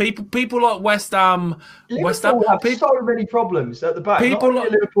drop off. People like West Ham. Liverpool have so many problems at the back. People like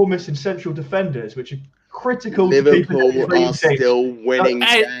Liverpool missing central defenders, which are critical. Liverpool are still winning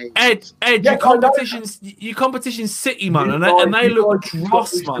games. Ed, your competition's City, man, and they look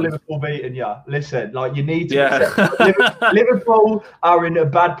dross, man. Liverpool beating you. Listen, like, you need to. Liverpool are in a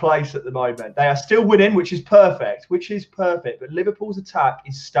bad place at the moment. They are still winning, which is perfect. But Liverpool's attack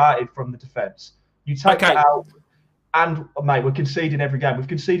is started from the defence. You take that out, and mate, we're conceding every game. We've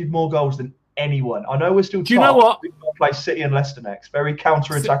conceded more goals than anyone. I know we're still. Do you know what? We're going to play City and Leicester next. Very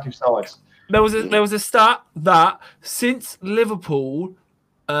counter-attacking sides. There was a stat that since Liverpool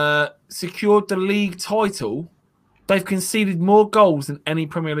secured the league title, they've conceded more goals than any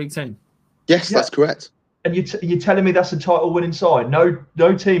Premier League team. Yes, that's correct. And you're telling me that's a title-winning side? No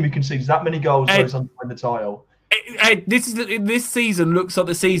team who concedes that many goals goes on to win the title. This season looks like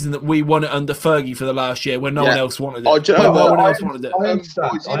the season that we won it under Fergie for the last year, when no one else wanted it. No one else wanted it.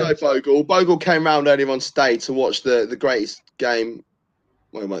 Bogle came round earlier on stage to watch the greatest game.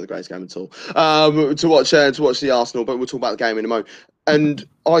 Well, it wasn't the greatest game at all. To watch the Arsenal, but we'll talk about the game in a moment. And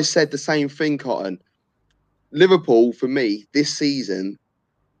I said the same thing, Cotton. Liverpool, for me, this season,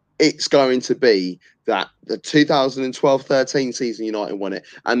 it's going to be that the 2012-13 season United won it,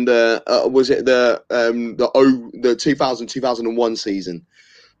 and was it the 2000-2001 season?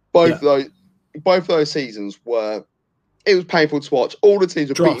 Both those seasons it was painful to watch. All the teams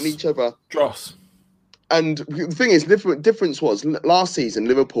were beating each other. Dross. And the thing is, difference was last season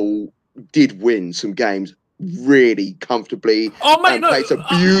Liverpool did win some games really comfortably. Played some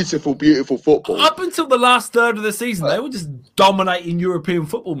beautiful football. Up until the last third of the season, they were just dominating European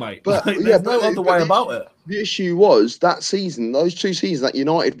football, mate. But there's no other way about it. The issue was that season, those 2 seasons that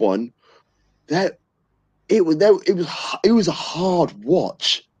United won, it was a hard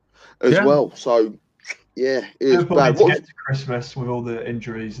watch as well. So Yeah, it was Liverpool bad. need to get to Christmas with all the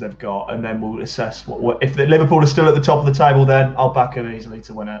injuries they've got, and then we'll assess what if Liverpool are still at the top of the table. Then I'll back them easily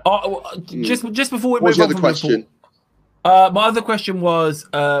to win it. Just before we What's move the on other from question? Liverpool, my other question was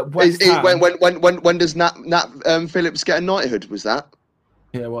West Ham. When does Nat Phillips get a knighthood? Was that?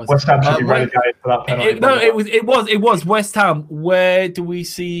 Yeah, it was. West Ham should be relegated for that penalty. It was West Ham. Where do we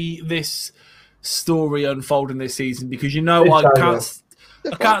see this story unfolding this season? Because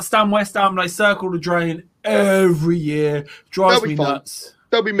I can't stand West Ham. They circle the drain every year. Drives me nuts.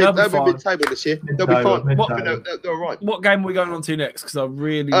 They'll be mid-table this year. They'll be fine. They're all right. What game are we going on to next? Because I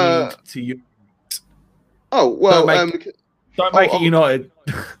really need to. Oh well, don't make it United,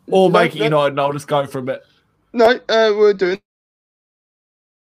 or make it United, and I'll just go for a bit. No, we're doing.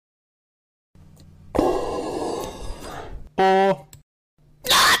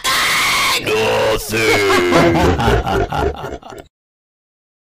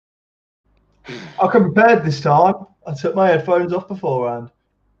 I come prepared this time. I took my headphones off beforehand.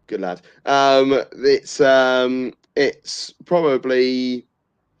 Good lad. It's probably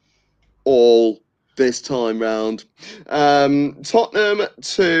all this time round. Tottenham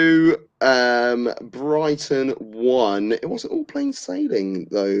 2, Brighton 1. It wasn't all plain sailing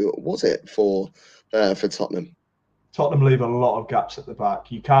though, was it, for Tottenham? Tottenham leave a lot of gaps at the back.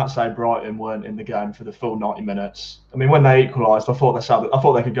 You can't say Brighton weren't in the game for the full 90 minutes. I mean, when they equalised, I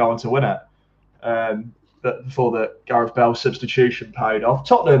thought they could go on to win it. But before the Gareth Bale substitution paid off,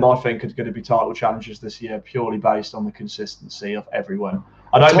 Tottenham, I think, is going to be title challengers this year, purely based on the consistency of everyone.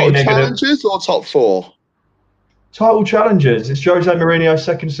 I don't mean they're challengers or top 4. Title challengers. It's Jose Mourinho's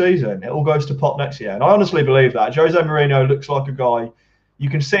second season. It all goes to pot next year, and I honestly believe that. Jose Mourinho looks like a guy. You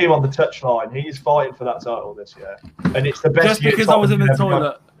can see him on the touchline. He is fighting for that title this year, and it's the best. Just because I was in the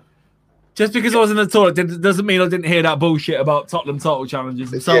toilet. Just because I was in the toilet doesn't mean I didn't hear that bullshit about Tottenham title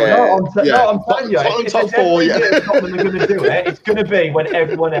challenges. I'm sorry. No, I'm telling you, Tottenham top 4. Tottenham are going to do it. It's going to be when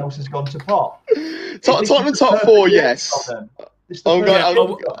everyone else has gone to pot. Tottenham top 4, yes. I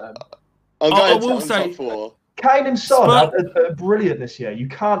will say top 4. Kane and Son are brilliant this year. You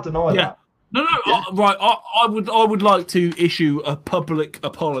can't deny that. No. Right. I would like to issue a public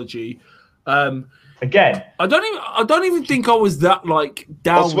apology. Again, I don't even think I was that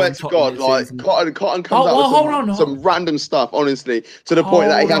down. I swear to God, Cotton comes out with some random stuff, honestly, to the point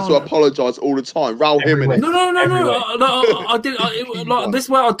that he has to apologise all the time. Raul Jimenez. No. I did. This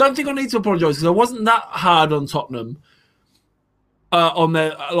way, I don't think I need to apologise because I wasn't that hard on Tottenham on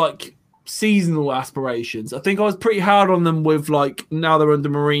their seasonal aspirations. I think I was pretty hard on them with now they're under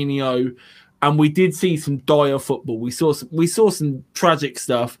Mourinho. And we did see some dire football. We saw some tragic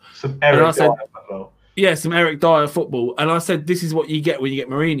stuff. Some Eric Dyer football. Yeah, some Eric Dyer football. And I said, this is what you get when you get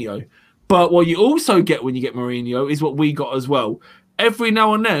Mourinho. But what you also get when you get Mourinho is what we got as well. Every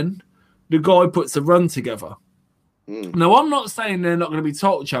now and then, the guy puts a run together. Now, I'm not saying they're not going to be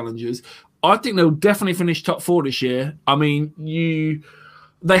title challengers. I think they'll definitely finish top 4 this year. I mean,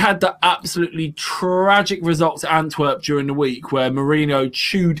 they had the absolutely tragic results at Antwerp during the week where Mourinho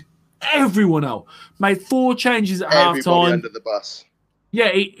chewed everyone out, made 4 changes at half time. Under the bus.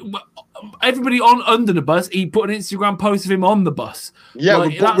 Yeah, everybody under the bus. He put an Instagram post of him on the bus. Yeah,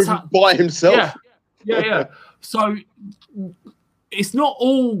 by himself. Yeah. So it's not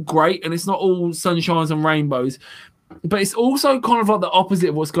all great and it's not all sunshines and rainbows, but it's also kind of like the opposite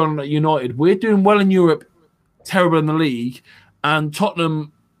of what's going on at United. We're doing well in Europe, terrible in the league, and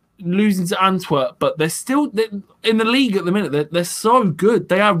Tottenham losing to Antwerp, but they're still in the league at the minute. They're so good.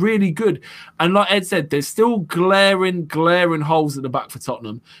 They are really good. And like Ed said, there's still glaring holes at the back for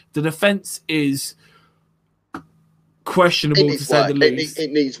Tottenham. The defence is questionable, to say the least. It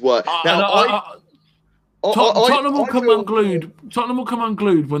needs work. Tottenham will come unglued. Tottenham will come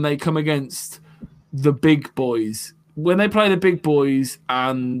unglued when they come against the big boys. When they play the big boys,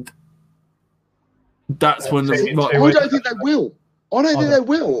 and that's when I don't think they will. I don't think they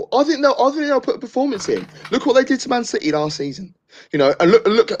will. I think they'll put a performance in. Look what they did to Man City last season. And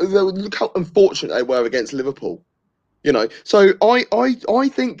look how unfortunate they were against Liverpool. So I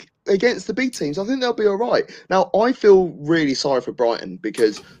think against the big teams, I think they'll be all right. Now I feel really sorry for Brighton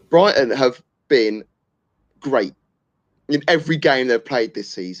because Brighton have been great in every game they've played this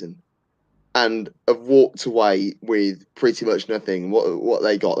season, and have walked away with pretty much nothing. What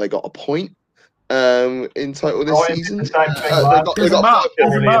they got a point. In total this season,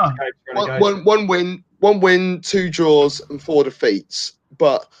 one win, 2 draws, and 4 defeats.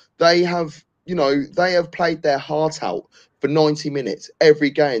 But they have played their heart out for 90 minutes every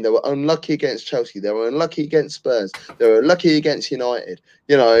game. They were unlucky against Chelsea. They were unlucky against Spurs. They were unlucky against United.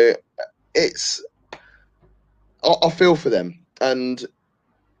 I feel for them, and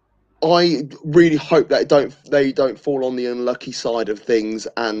I really hope that they don't fall on the unlucky side of things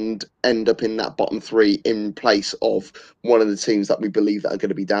and end up in that bottom three in place of one of the teams that we believe that are going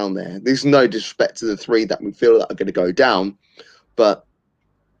to be down there. There's no disrespect to the three that we feel that are going to go down, but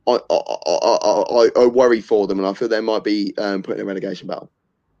I worry for them, and I feel they might be put in a relegation battle.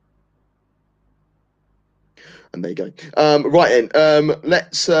 And there you go. Right then,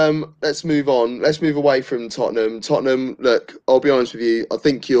 let's move on. Let's move away from Tottenham. Tottenham, look, I'll be honest with you. I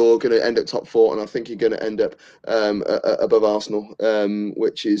think you're going to end up top four, and I think you're going to end up above Arsenal,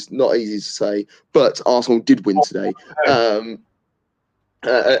 which is not easy to say. But Arsenal did win today,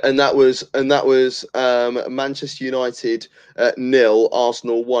 and that was Manchester United 0,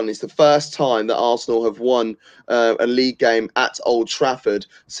 Arsenal 1. It's the first time that Arsenal have won a league game at Old Trafford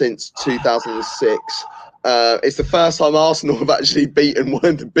since 2006. It's the first time Arsenal have actually beaten one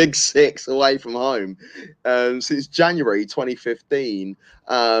of the big six away from home since January 2015.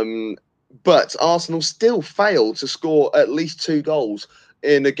 But Arsenal still failed to score at least 2 goals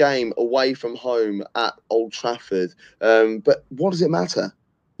in a game away from home at Old Trafford. But what does it matter?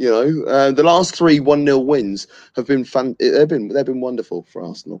 You know, the last 3 1-0 wins have been fun. They've been wonderful for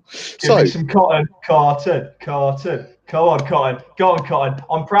Arsenal. Give me some Carton. Go on, Cotton.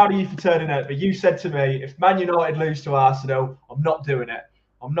 I'm proud of you for turning out. But you said to me, if Man United lose to Arsenal, I'm not doing it.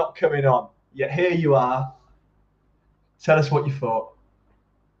 I'm not coming on. Yet here you are. Tell us what you thought.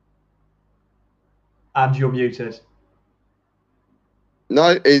 And you're muted.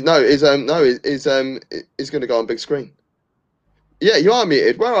 It's going to go on big screen. Yeah, you are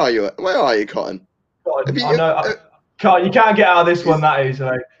muted. Where are you, Cotton? Cotton, Cotton, you can't get out of this one that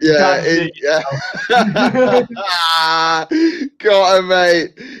easily. Yeah. Cotton,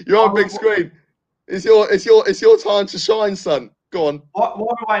 mate, you're on big screen. It's your time to shine, son. Go on. While we're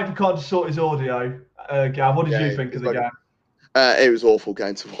waiting for Cotton to sort his audio, Gav, what did you think of the game? It was an awful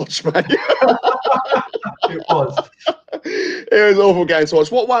game to watch, mate. It was. It was an awful game to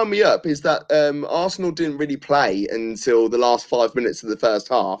watch. What wound me up is that Arsenal didn't really play until the last 5 minutes of the first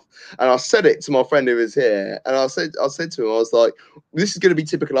half. And I said it to my friend who was here, and I said to him, I was like, this is going to be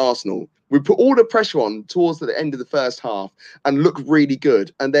typical Arsenal. We put all the pressure on towards the end of the first half and look really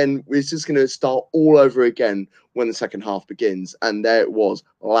good. And then it's just going to start all over again when the second half begins. And there it was,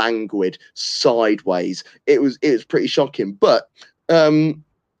 languid, sideways. It was pretty shocking. But the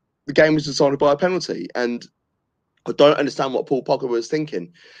game was decided by a penalty. And I don't understand what Paul Pogba was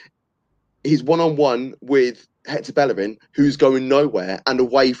thinking. He's one-on-one with Hector Bellerin, who's going nowhere and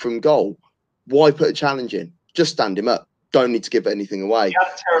away from goal. Why put a challenge in? Just stand him up. Don't need to give anything away. He had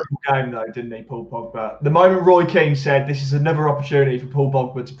a terrible game, though, didn't he, Paul Pogba? The moment Roy Keane said this is another opportunity for Paul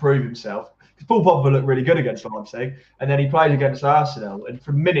Pogba to prove himself, because Paul Pogba looked really good against Leipzig, and then he played against Arsenal, and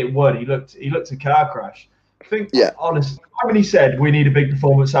from minute one, he looked a car crash. I think, honestly, when he said we need a big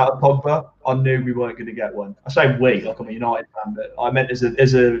performance out of Pogba, I knew we weren't going to get one. I say we, like I'm a United fan, but I meant as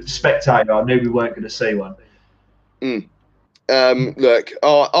a spectator, I knew we weren't going to see one. Look,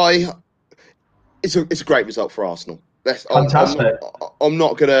 it's a great result for Arsenal. Fantastic. I'm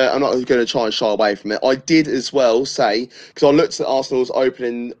not gonna try and shy away from it. I did as well say, because I looked at Arsenal's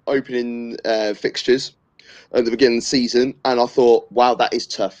opening fixtures at the beginning of the season, and I thought, wow, that is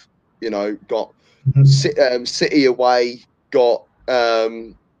tough. You know, got City away, got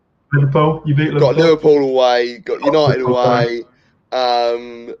Liverpool. You beat Liverpool. Got Liverpool away, got United away,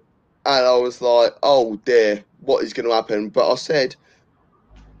 and I was like, oh dear, what is going to happen? But I said,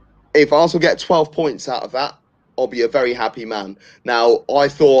 if Arsenal get 12 points out of that, I'll be a very happy man. Now, I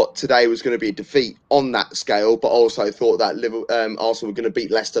thought today was going to be a defeat on that scale, but also thought that Arsenal were going to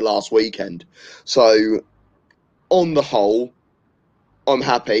beat Leicester last weekend. So, on the whole, I'm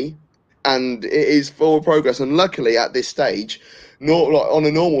happy, and it is forward progress. And luckily, at this stage, not like on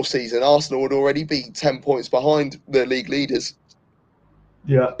a normal season, Arsenal would already be 10 points behind the league leaders.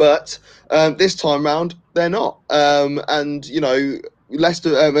 Yeah. But this time round, they're not. And, you know,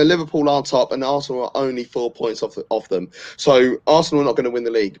 Liverpool are top, and Arsenal are only 4 points off them. So Arsenal are not going to win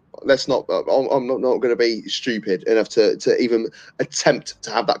the league. Let's not. I'm not going to be stupid enough to even attempt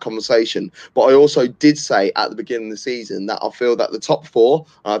to have that conversation. But I also did say at the beginning of the season that I feel that the top four.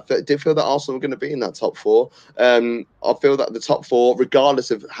 I did feel that Arsenal are going to be in that top four. I feel that the top four,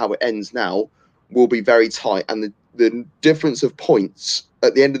 regardless of how it ends now, will be very tight, and the difference of points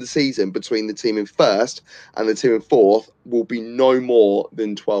at the end of the season between the team in first and the team in fourth will be no more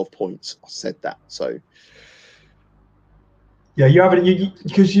than 12 points. I said that. So yeah, you haven't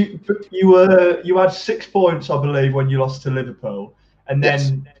because you had 6 points, I believe, when you lost to Liverpool, and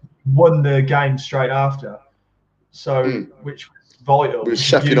then won the game straight after. So which was vital. It was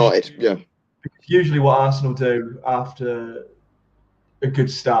Sheffield United, yeah. Usually what Arsenal do after a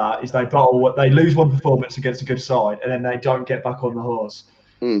good start is they lose one performance against a good side, and then they don't get back on the horse.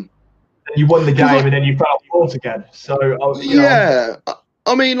 Mm. And you won the game, and then you fell short again. So yeah.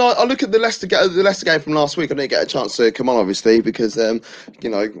 I mean, like, I look at the Leicester game from last week. I didn't get a chance to come on, obviously, because my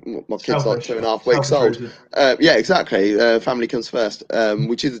kid's like 2.5 weeks old. Yeah, exactly. Family comes first,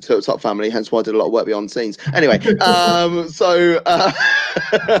 which is a top family. Hence why I did a lot of work behind the scenes. Anyway, just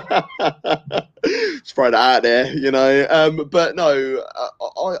throw that out there, But no,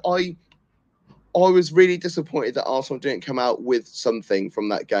 I was really disappointed that Arsenal didn't come out with something from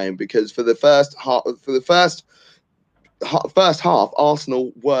that game, because for the first half,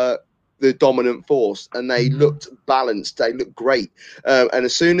 Arsenal were the dominant force, and they looked balanced. They looked great. And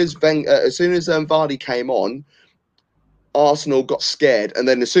as soon as Vardy came on, Arsenal got scared. And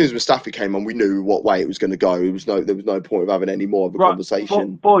then as soon as Mustafi came on, we knew what way it was going to go. There was no point of having any more of a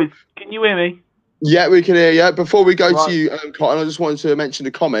conversation. Boys, can you hear me? Yeah, we can hear you. Before we go to you, Cotton, I just wanted to mention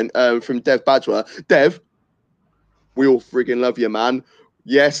a comment from Dev Badger. Dev, we all frigging love you, man.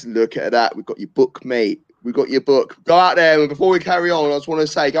 Yes, look at that. We've got your book, mate. We got your book. Go out there, and before we carry on, I just want to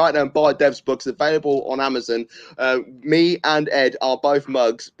say, go out there and buy Dev's book. It's available on Amazon. Me and Ed are both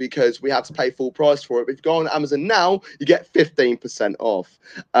mugs because we had to pay full price for it. But if you go on Amazon now, you get 15% off,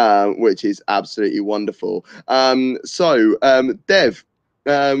 which is absolutely wonderful. Dev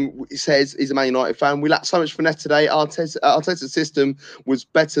says he's a Man United fan. We lacked so much finesse today. Arteta's system was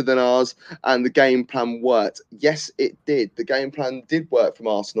better than ours, and the game plan worked. Yes, it did. The game plan did work from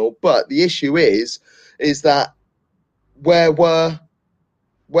Arsenal, but the issue is that where were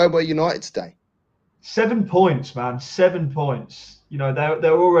United today? 7 points, man. 7 points. You know,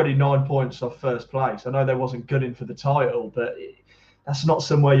 they're already 9 points off first place. I know they wasn't good in for the title, but that's not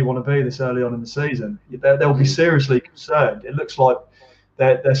somewhere you want to be this early on in the season. They'll be seriously concerned. It looks like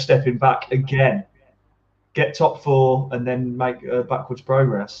they're stepping back again. Get top 4 and then make backwards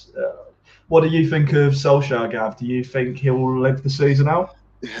progress. What do you think of Solskjaer, Gav? Do you think he'll live the season out?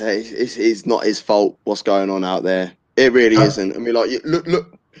 It's not his fault what's going on out there. It really isn't. I mean, like,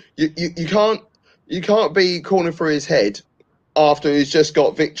 you can't be calling for his head after he's just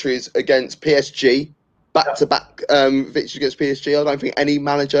got victories against PSG, back-to-back victories against PSG. I don't think any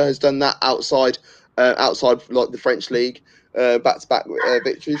manager has done that outside like the French league. Back-to-back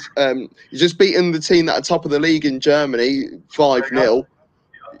victories. He's just beaten the team that are top of the league in Germany 5-0.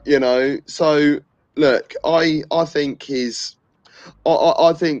 You know, so look, I think he's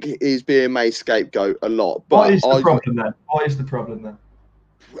being made scapegoat a lot. But What is the problem then?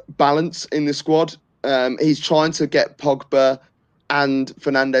 Balance in the squad. He's trying to get Pogba and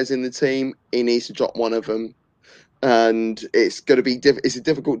Fernandes in the team. He needs to drop one of them, and it's going to be it's a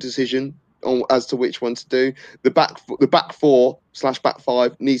difficult decision as to which one to do. The back 4/back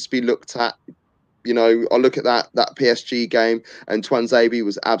 5 needs to be looked at. You know, I look at that PSG game, and Tuanzebe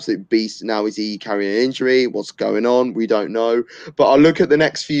was an absolute beast. Now, is he carrying an injury? What's going on? We don't know. But I look at the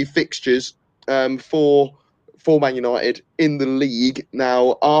next few fixtures for Man United in the league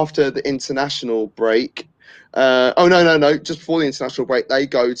now after the international break. No! Just before the international break, they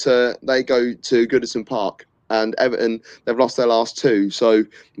go to Goodison Park. And Everton, they've lost their last 2, so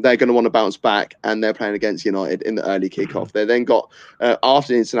they're going to want to bounce back, and they're playing against United in the early kickoff. They then got,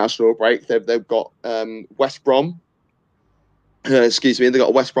 after the international break, they've got West Brom. They've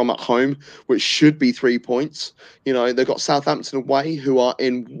got West Brom at home, which should be 3 points. You know, they've got Southampton away, who are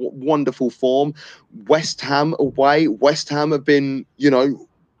in wonderful form. West Ham away. West Ham have been, you know,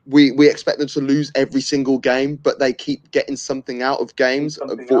 we expect them to lose every single game, but they keep getting something out of games.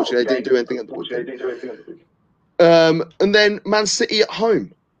 Unfortunately, they didn't do anything at the weekend. And then Man City at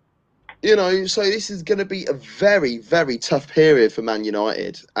home. You know, so this is going to be a very, very tough period for Man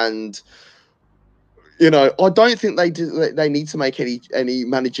United. And, you know, I don't think they need to make any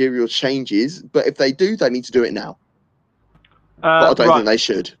managerial changes. But if they do, they need to do it now. But I don't think they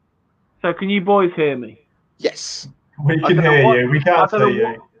should. So can you boys hear me? Yes. We can hear you. We can't hear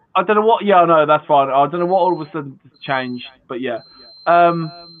you. I don't know what... Yeah, no, that's fine. I don't know what all of a sudden changed. But yeah.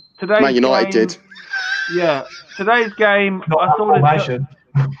 Man United did. Yeah, today's game, I saw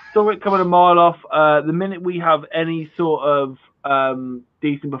it coming a mile off. The minute we have any sort of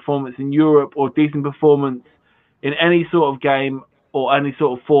decent performance in Europe or decent performance in any sort of game or any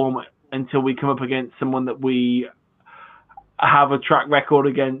sort of form until we come up against someone that we have a track record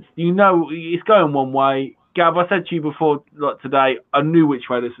against, you know, it's going one way. Gav, I said to you before, like today, I knew which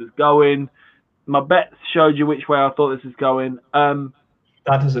way this was going. My bets showed you which way I thought this was going.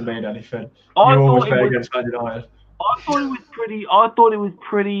 That doesn't mean anything. You always bet against Man United. I thought it was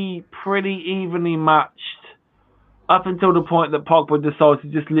pretty evenly matched up until the point that Pogba decided to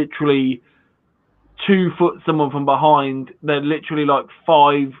just literally 2-foot someone from behind. They're literally like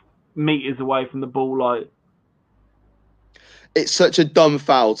 5 meters away from the ball. Like, it's such a dumb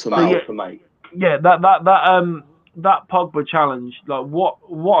foul to make. Yeah, that Pogba challenge. Like, what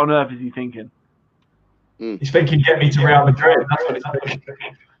on earth is he thinking? He's thinking, get me to Real Madrid. That's what he's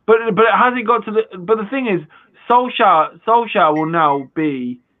thinking. But has it got to the? But the thing is, Solskjaer will now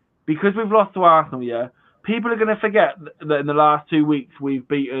be, because we've lost to Arsenal. Yeah, people are going to forget that in the last 2 weeks we've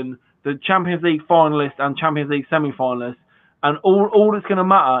beaten the Champions League finalists and Champions League semi-finalists, and all that's going to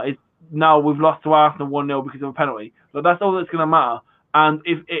matter is now we've lost to Arsenal 1-0 because of a penalty. But that's all that's going to matter. And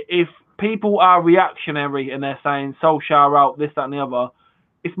if people are reactionary and they're saying Solskjaer out, this, that, and the other,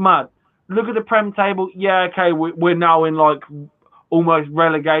 it's mad. Look at the Prem table. Yeah, okay, we're now in like almost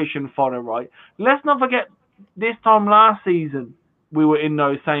relegation fodder, right? Let's not forget this time last season we were in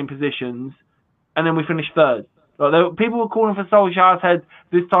those same positions, and then we finished third. Like, people were calling for Solskjaer's head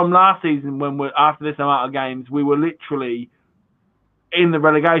this time last season when after this amount of games we were literally in the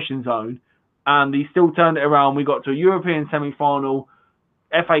relegation zone, and he still turned it around. We got to a European semi-final,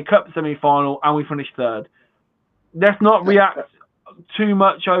 FA Cup semi-final, and we finished third. Let's not react too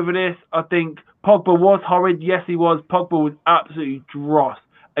much over this. I think Pogba was horrid. Yes, he was. Pogba was absolutely dross.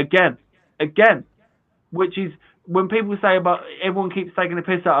 Again. Which is, when people say about, everyone keeps taking the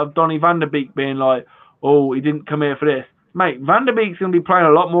piss out of Donny van der Beek being like, oh, he didn't come here for this. Mate, Van der Beek's going to be playing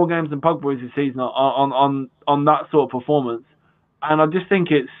a lot more games than Pogba is this season on that sort of performance. And I just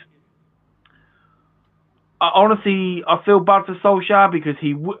think it's... honestly, I feel bad for Solskjaer because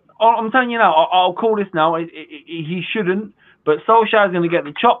I'm telling you now, I'll call this now. He shouldn't. But Solskjaer's going to get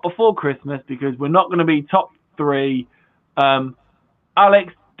the chop before Christmas because we're not going to be top 3.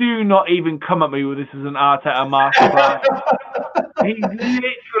 Alex, do not even come at me with this as an Arteta masterclass. He's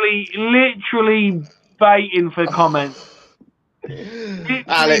literally baiting for comments.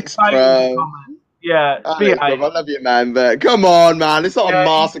 Alex, bro. Yeah, Alex, bro, I love you, man. But come on, man. It's not a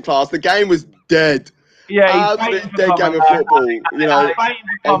masterclass. The game was dead. Yeah, absolute dead game of football. You know,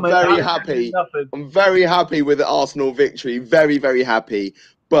 I'm very happy. I'm very happy with the Arsenal victory. Very, very happy.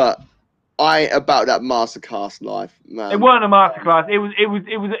 But I ain't about that masterclass life, man. It weren't a masterclass. It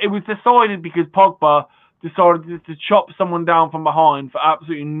was decided because Pogba decided to chop someone down from behind for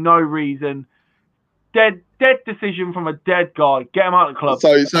absolutely no reason. Dead decision from a dead guy. Get him out of the club.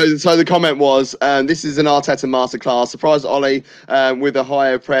 So the comment was, this is an Arteta masterclass. Surprised Ollie with a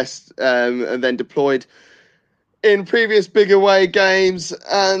higher press and then deployed in previous big away games,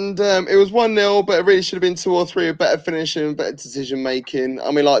 and it was 1-0, but it really should have been 2 or 3 with better finishing, better decision making.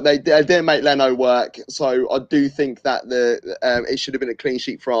 I mean, like they didn't make Leno work, so I do think that it should have been a clean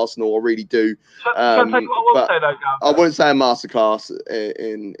sheet for Arsenal. I really do. I wouldn't say a masterclass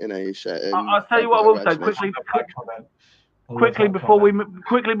in a. I'll tell you what I will say quickly before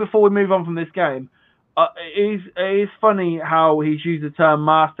we move on from this game. It is funny how he's used the term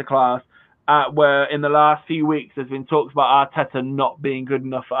masterclass. Where in the last few weeks there's been talks about Arteta not being good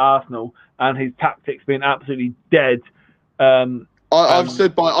enough for Arsenal and his tactics being absolutely dead. I've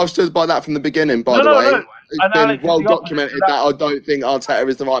stood by that from the beginning. By the way, it's been well documented that I don't think Arteta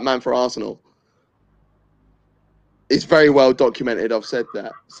is the right man for Arsenal. It's very well documented. I've said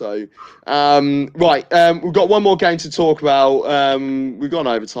that. So, right, we've got one more game to talk about. We've gone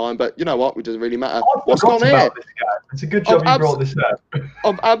over time, but you know what? It doesn't really matter. What's gone here? It's a good job you brought this up.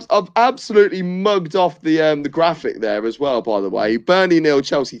 I've absolutely mugged off the graphic there as well. By the way, Burnley 0,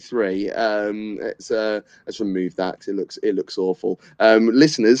 Chelsea 3. Let's remove that because it looks awful.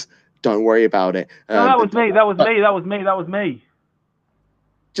 Listeners, don't worry about it. No, that was me.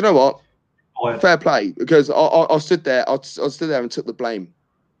 Do you know what? Fair play, because I stood there. I stood there and took the blame.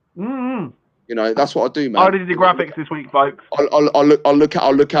 Mm-hmm. You know, that's what I do, man. I did the graphics this week, folks. I'll look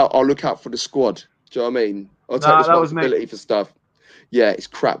out for the squad. Do you know what I mean? I'll take responsibility for stuff. Yeah, it's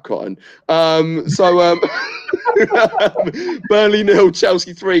crap cotton. Burnley 0,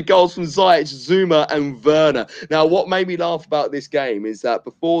 Chelsea 3. Goals from Ziyech, Zuma, and Werner. Now, what made me laugh about this game is that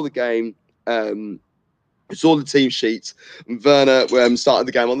before the game, we saw the team sheets, and Werner started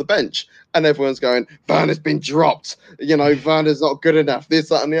the game on the bench. And everyone's going, Werner's been dropped. You know, Werner's not good enough. This,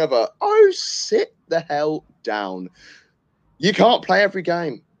 that, and the other. Oh, sit the hell down. You can't play every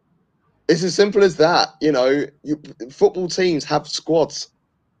game. It's as simple as that. You know, football teams have squads.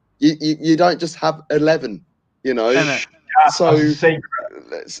 You don't just have 11. You know. So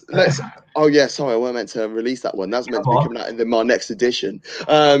let's. Oh yeah, sorry, I wasn't meant to release that one. That's meant to be coming out in my next edition.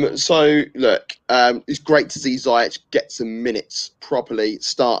 So look, it's great to see Ziyech get some minutes properly,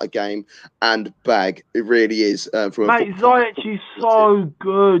 start a game, and bag. It really is. Mate, Ziyech is so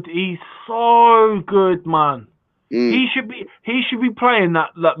good. He's so good, man. He should be playing that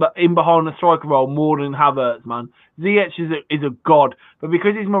in behind the striker role more than Havertz, man. Ziyech is a god, but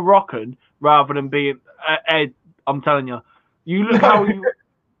because he's Moroccan rather than being Ed, I'm telling you, look how he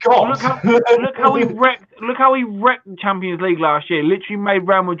look how he wrecked the Champions League last year. Literally made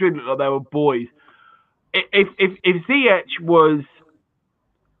Real Madrid look like they were boys. If Ziyech was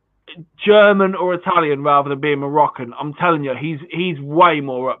German or Italian rather than being Moroccan, I'm telling you, he's way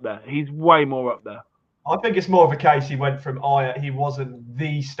more up there. He's way more up there. I think it's more of a case he went from Ajax. He wasn't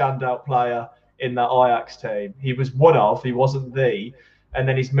the standout player in that Ajax team. He was one of. He wasn't the. And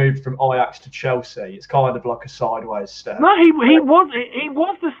then he's moved from Ajax to Chelsea. It's kind of like a sideways step. No, he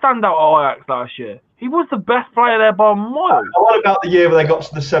was the standout at Ajax last year. He was the best player there by a mile. What about the year where they got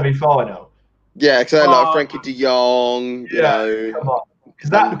to the semi-final? Yeah, because like Frankie De Jong, you know. Come on. Because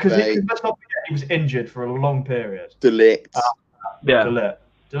let's not forget he was injured for a long period. De Ligt. De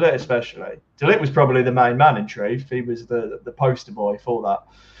Ligt especially. De Ligt was probably the main man in truth. He was the poster boy for that.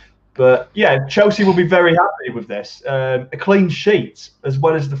 But yeah, Chelsea will be very happy with this. A clean sheet as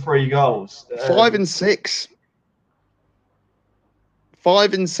well as the 3 goals. 5 and 6.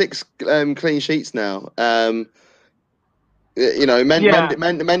 5 and 6 clean sheets now. You know,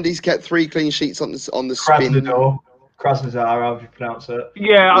 Mendy's kept 3 clean sheets on the spin. Krasnodar, however you pronounce it.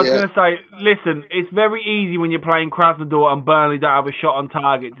 Yeah, I was going to say, listen, it's very easy when you're playing Krasnodar and Burnley don't have a shot on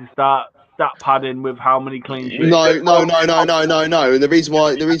target to start padding with how many clean sheets. No. And the reason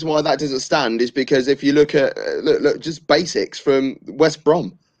why that doesn't stand is because if you look at just basics from West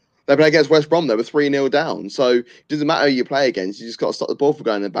Brom. They played against West Brom, they were 3-0 down. So it doesn't matter who you play against, you just got to stop the ball from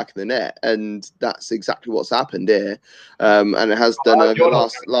going in the back of the net. And that's exactly what's happened here. And it has done over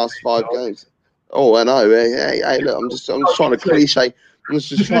the last 5 games. Oh, I know. Hey, look, I'm just trying to cliche. I'm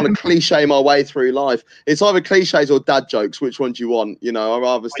just trying to cliche my way through life. It's either cliches or dad jokes. Which one do you want? You know, I'd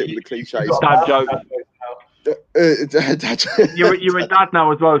rather stick with the cliches. Dad jokes. You're a dad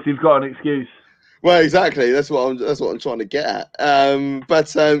now as well, so you've got an excuse. Well, exactly. That's what I'm trying to get at.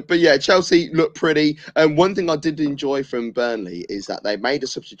 But yeah, Chelsea look pretty. One thing I did enjoy from Burnley is that they made a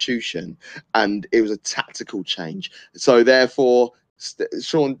substitution, and it was a tactical change. So therefore,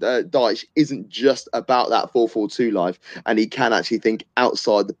 Sean Dyche isn't just about that 4-4-2 life, and he can actually think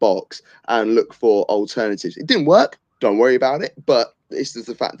outside the box and look for alternatives. It didn't work. Don't worry about it. But it's just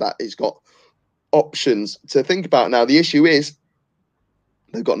the fact that he's got options to think about now. The issue is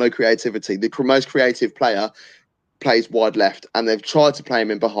they've got no creativity. The most creative player plays wide left, and they've tried to play him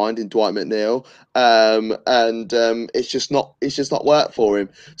in behind in Dwight McNeil, and it's just not worked for him.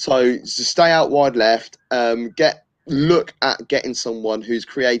 So to stay out wide left, look at getting someone who's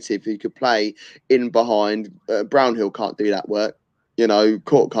creative who could play in behind. Brownhill can't do that work. You know,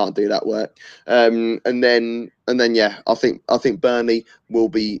 Court can't do that work. And then yeah, I think Burnley will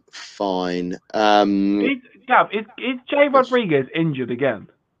be fine. Is Jay Rodriguez injured again?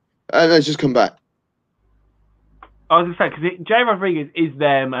 Let's just come back. I was going to say, because Jay Rodriguez is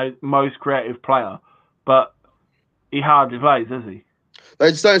their most creative player, but he hardly plays, does he? They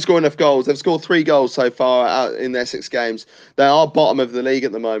just don't score enough goals. They've scored 3 goals so far out in their 6 games. They are bottom of the league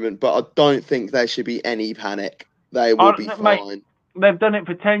at the moment, but I don't think there should be any panic. They will be fine. Mate, they've done it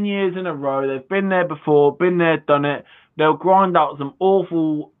for 10 years in a row. They've been there before, been there, done it. They'll grind out some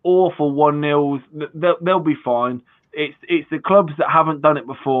awful 1-0s. They'll be fine. It's the clubs that haven't done it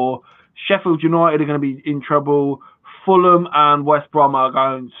before. Sheffield United are going to be in trouble. Fulham and West Brom are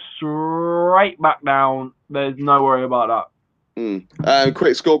going straight back down. There's no worry about that.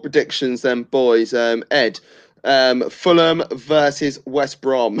 Quick score predictions then, boys. Ed, Fulham versus West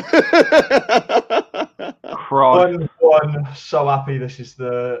Brom. Christ. 1-1. So happy this is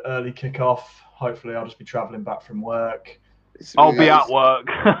the early kickoff. Hopefully I'll just be travelling back from work. I'll be at work.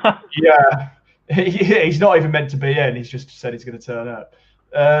 Yeah. He's not even meant to be in. He's just said he's going to turn up.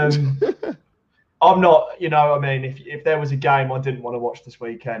 I'm not, you know, I mean, if there was a game I didn't want to watch this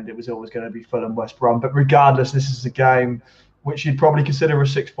weekend, it was always going to be Fulham West Brom. But regardless, this is a game which you'd probably consider a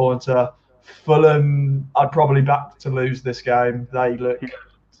 6-pointer. Fulham, I'd probably back to lose this game. They look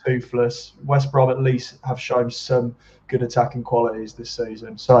toothless. West Brom at least have shown some good attacking qualities this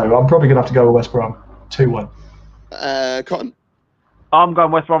season. So I'm probably going to have to go with West Brom 2-1. Cotton? I'm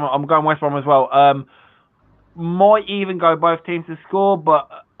going West Brom. I'm going West Brom as well. Might even go both teams to score,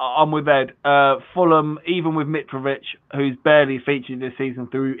 but I'm with Ed. Fulham, even with Mitrovic, who's barely featured this season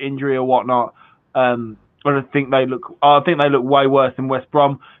through injury or whatnot, I think they look way worse than West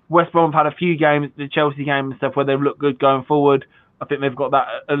Brom. West Brom have had a few games, the Chelsea game and stuff, where they've looked good going forward. I think they've got that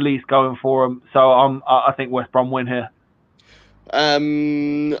at least going for them. So I think West Brom win here.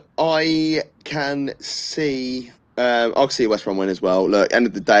 I can see I'll see West Brom win as well. Look, end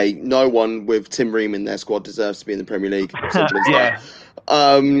of the day, no one with Tim Ream in their squad deserves to be in the Premier League. Simple as that.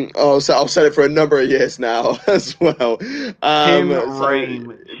 I've said it for a number of years now as well.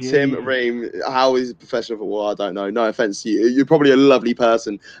 Tim Ream, how is professional football? I don't know. No offense to you. You're probably a lovely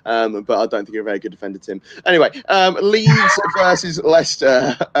person, but I don't think you're a very good defender, Tim. Anyway, Leeds versus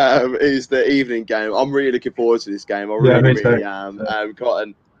Leicester is the evening game. I'm really looking forward to this game. I really am.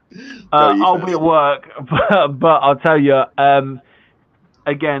 Cotton. I'll be at work, but I'll tell you,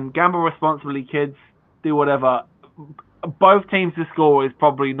 again, gamble responsibly, kids. Do whatever. Both teams to score is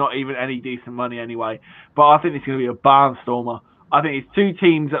probably not even any decent money anyway. But I think it's going to be a barnstormer. I think it's two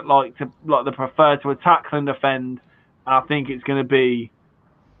teams that they prefer to attack than defend. And I think it's going to be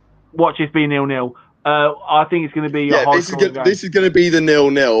watch this be 0-0. I think it's going to be a high scoring game. This is going to be the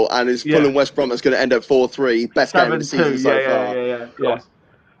 0-0, and it's Fulham West Brom that's going to end up 4-3. Best game of the season so far.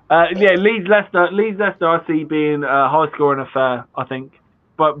 Leeds Leicester I see being a high scoring affair, I think.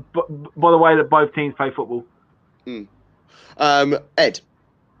 But by the way that both teams play football. Ed.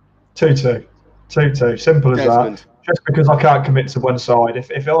 2-2. 2-2. Simple as that. Just because I can't commit to one side.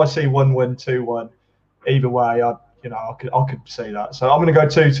 If I see 1-1, 2-1, either way, I could see that. So I'm going to go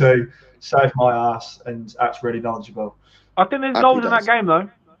 2-2, save my ass, and that's really knowledgeable. I think there's goals in that game, though.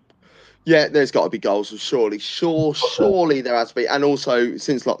 Yeah, there's got to be goals, surely there has to be. And also,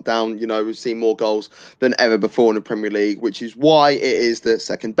 since lockdown, we've seen more goals than ever before in the Premier League, which is why it is the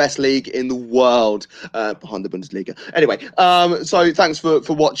second best league in the world, behind the Bundesliga. Anyway, so thanks for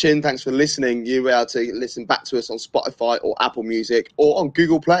watching, thanks for listening. You'll be able to listen back to us on Spotify or Apple Music or on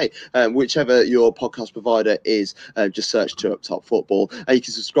Google Play, whichever your podcast provider is. Just search 2 Up Top Football. And you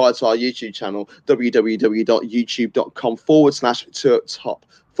can subscribe to our YouTube channel, www.youtube.com/2 Up Top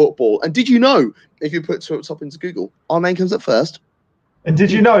Football. And did you know if you put 2 Up Top into Google, our name comes up first? And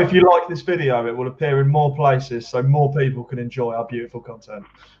did you know if you like this video, it will appear in more places so more people can enjoy our beautiful content?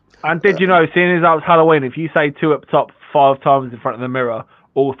 And did you know, seeing as that was Halloween, if you say 2 Up Top 5 times in front of the mirror,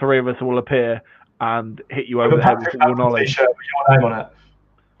 all 3 of us will appear and hit you over the head with football knowledge. T-shirt with your name on it.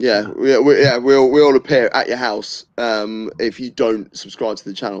 We'll appear at your house if you don't subscribe to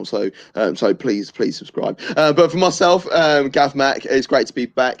the channel. So please subscribe. But for myself, Gav Mack, it's great to be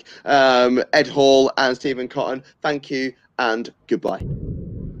back. Ed Hall and Stephen Cotton, thank you and goodbye.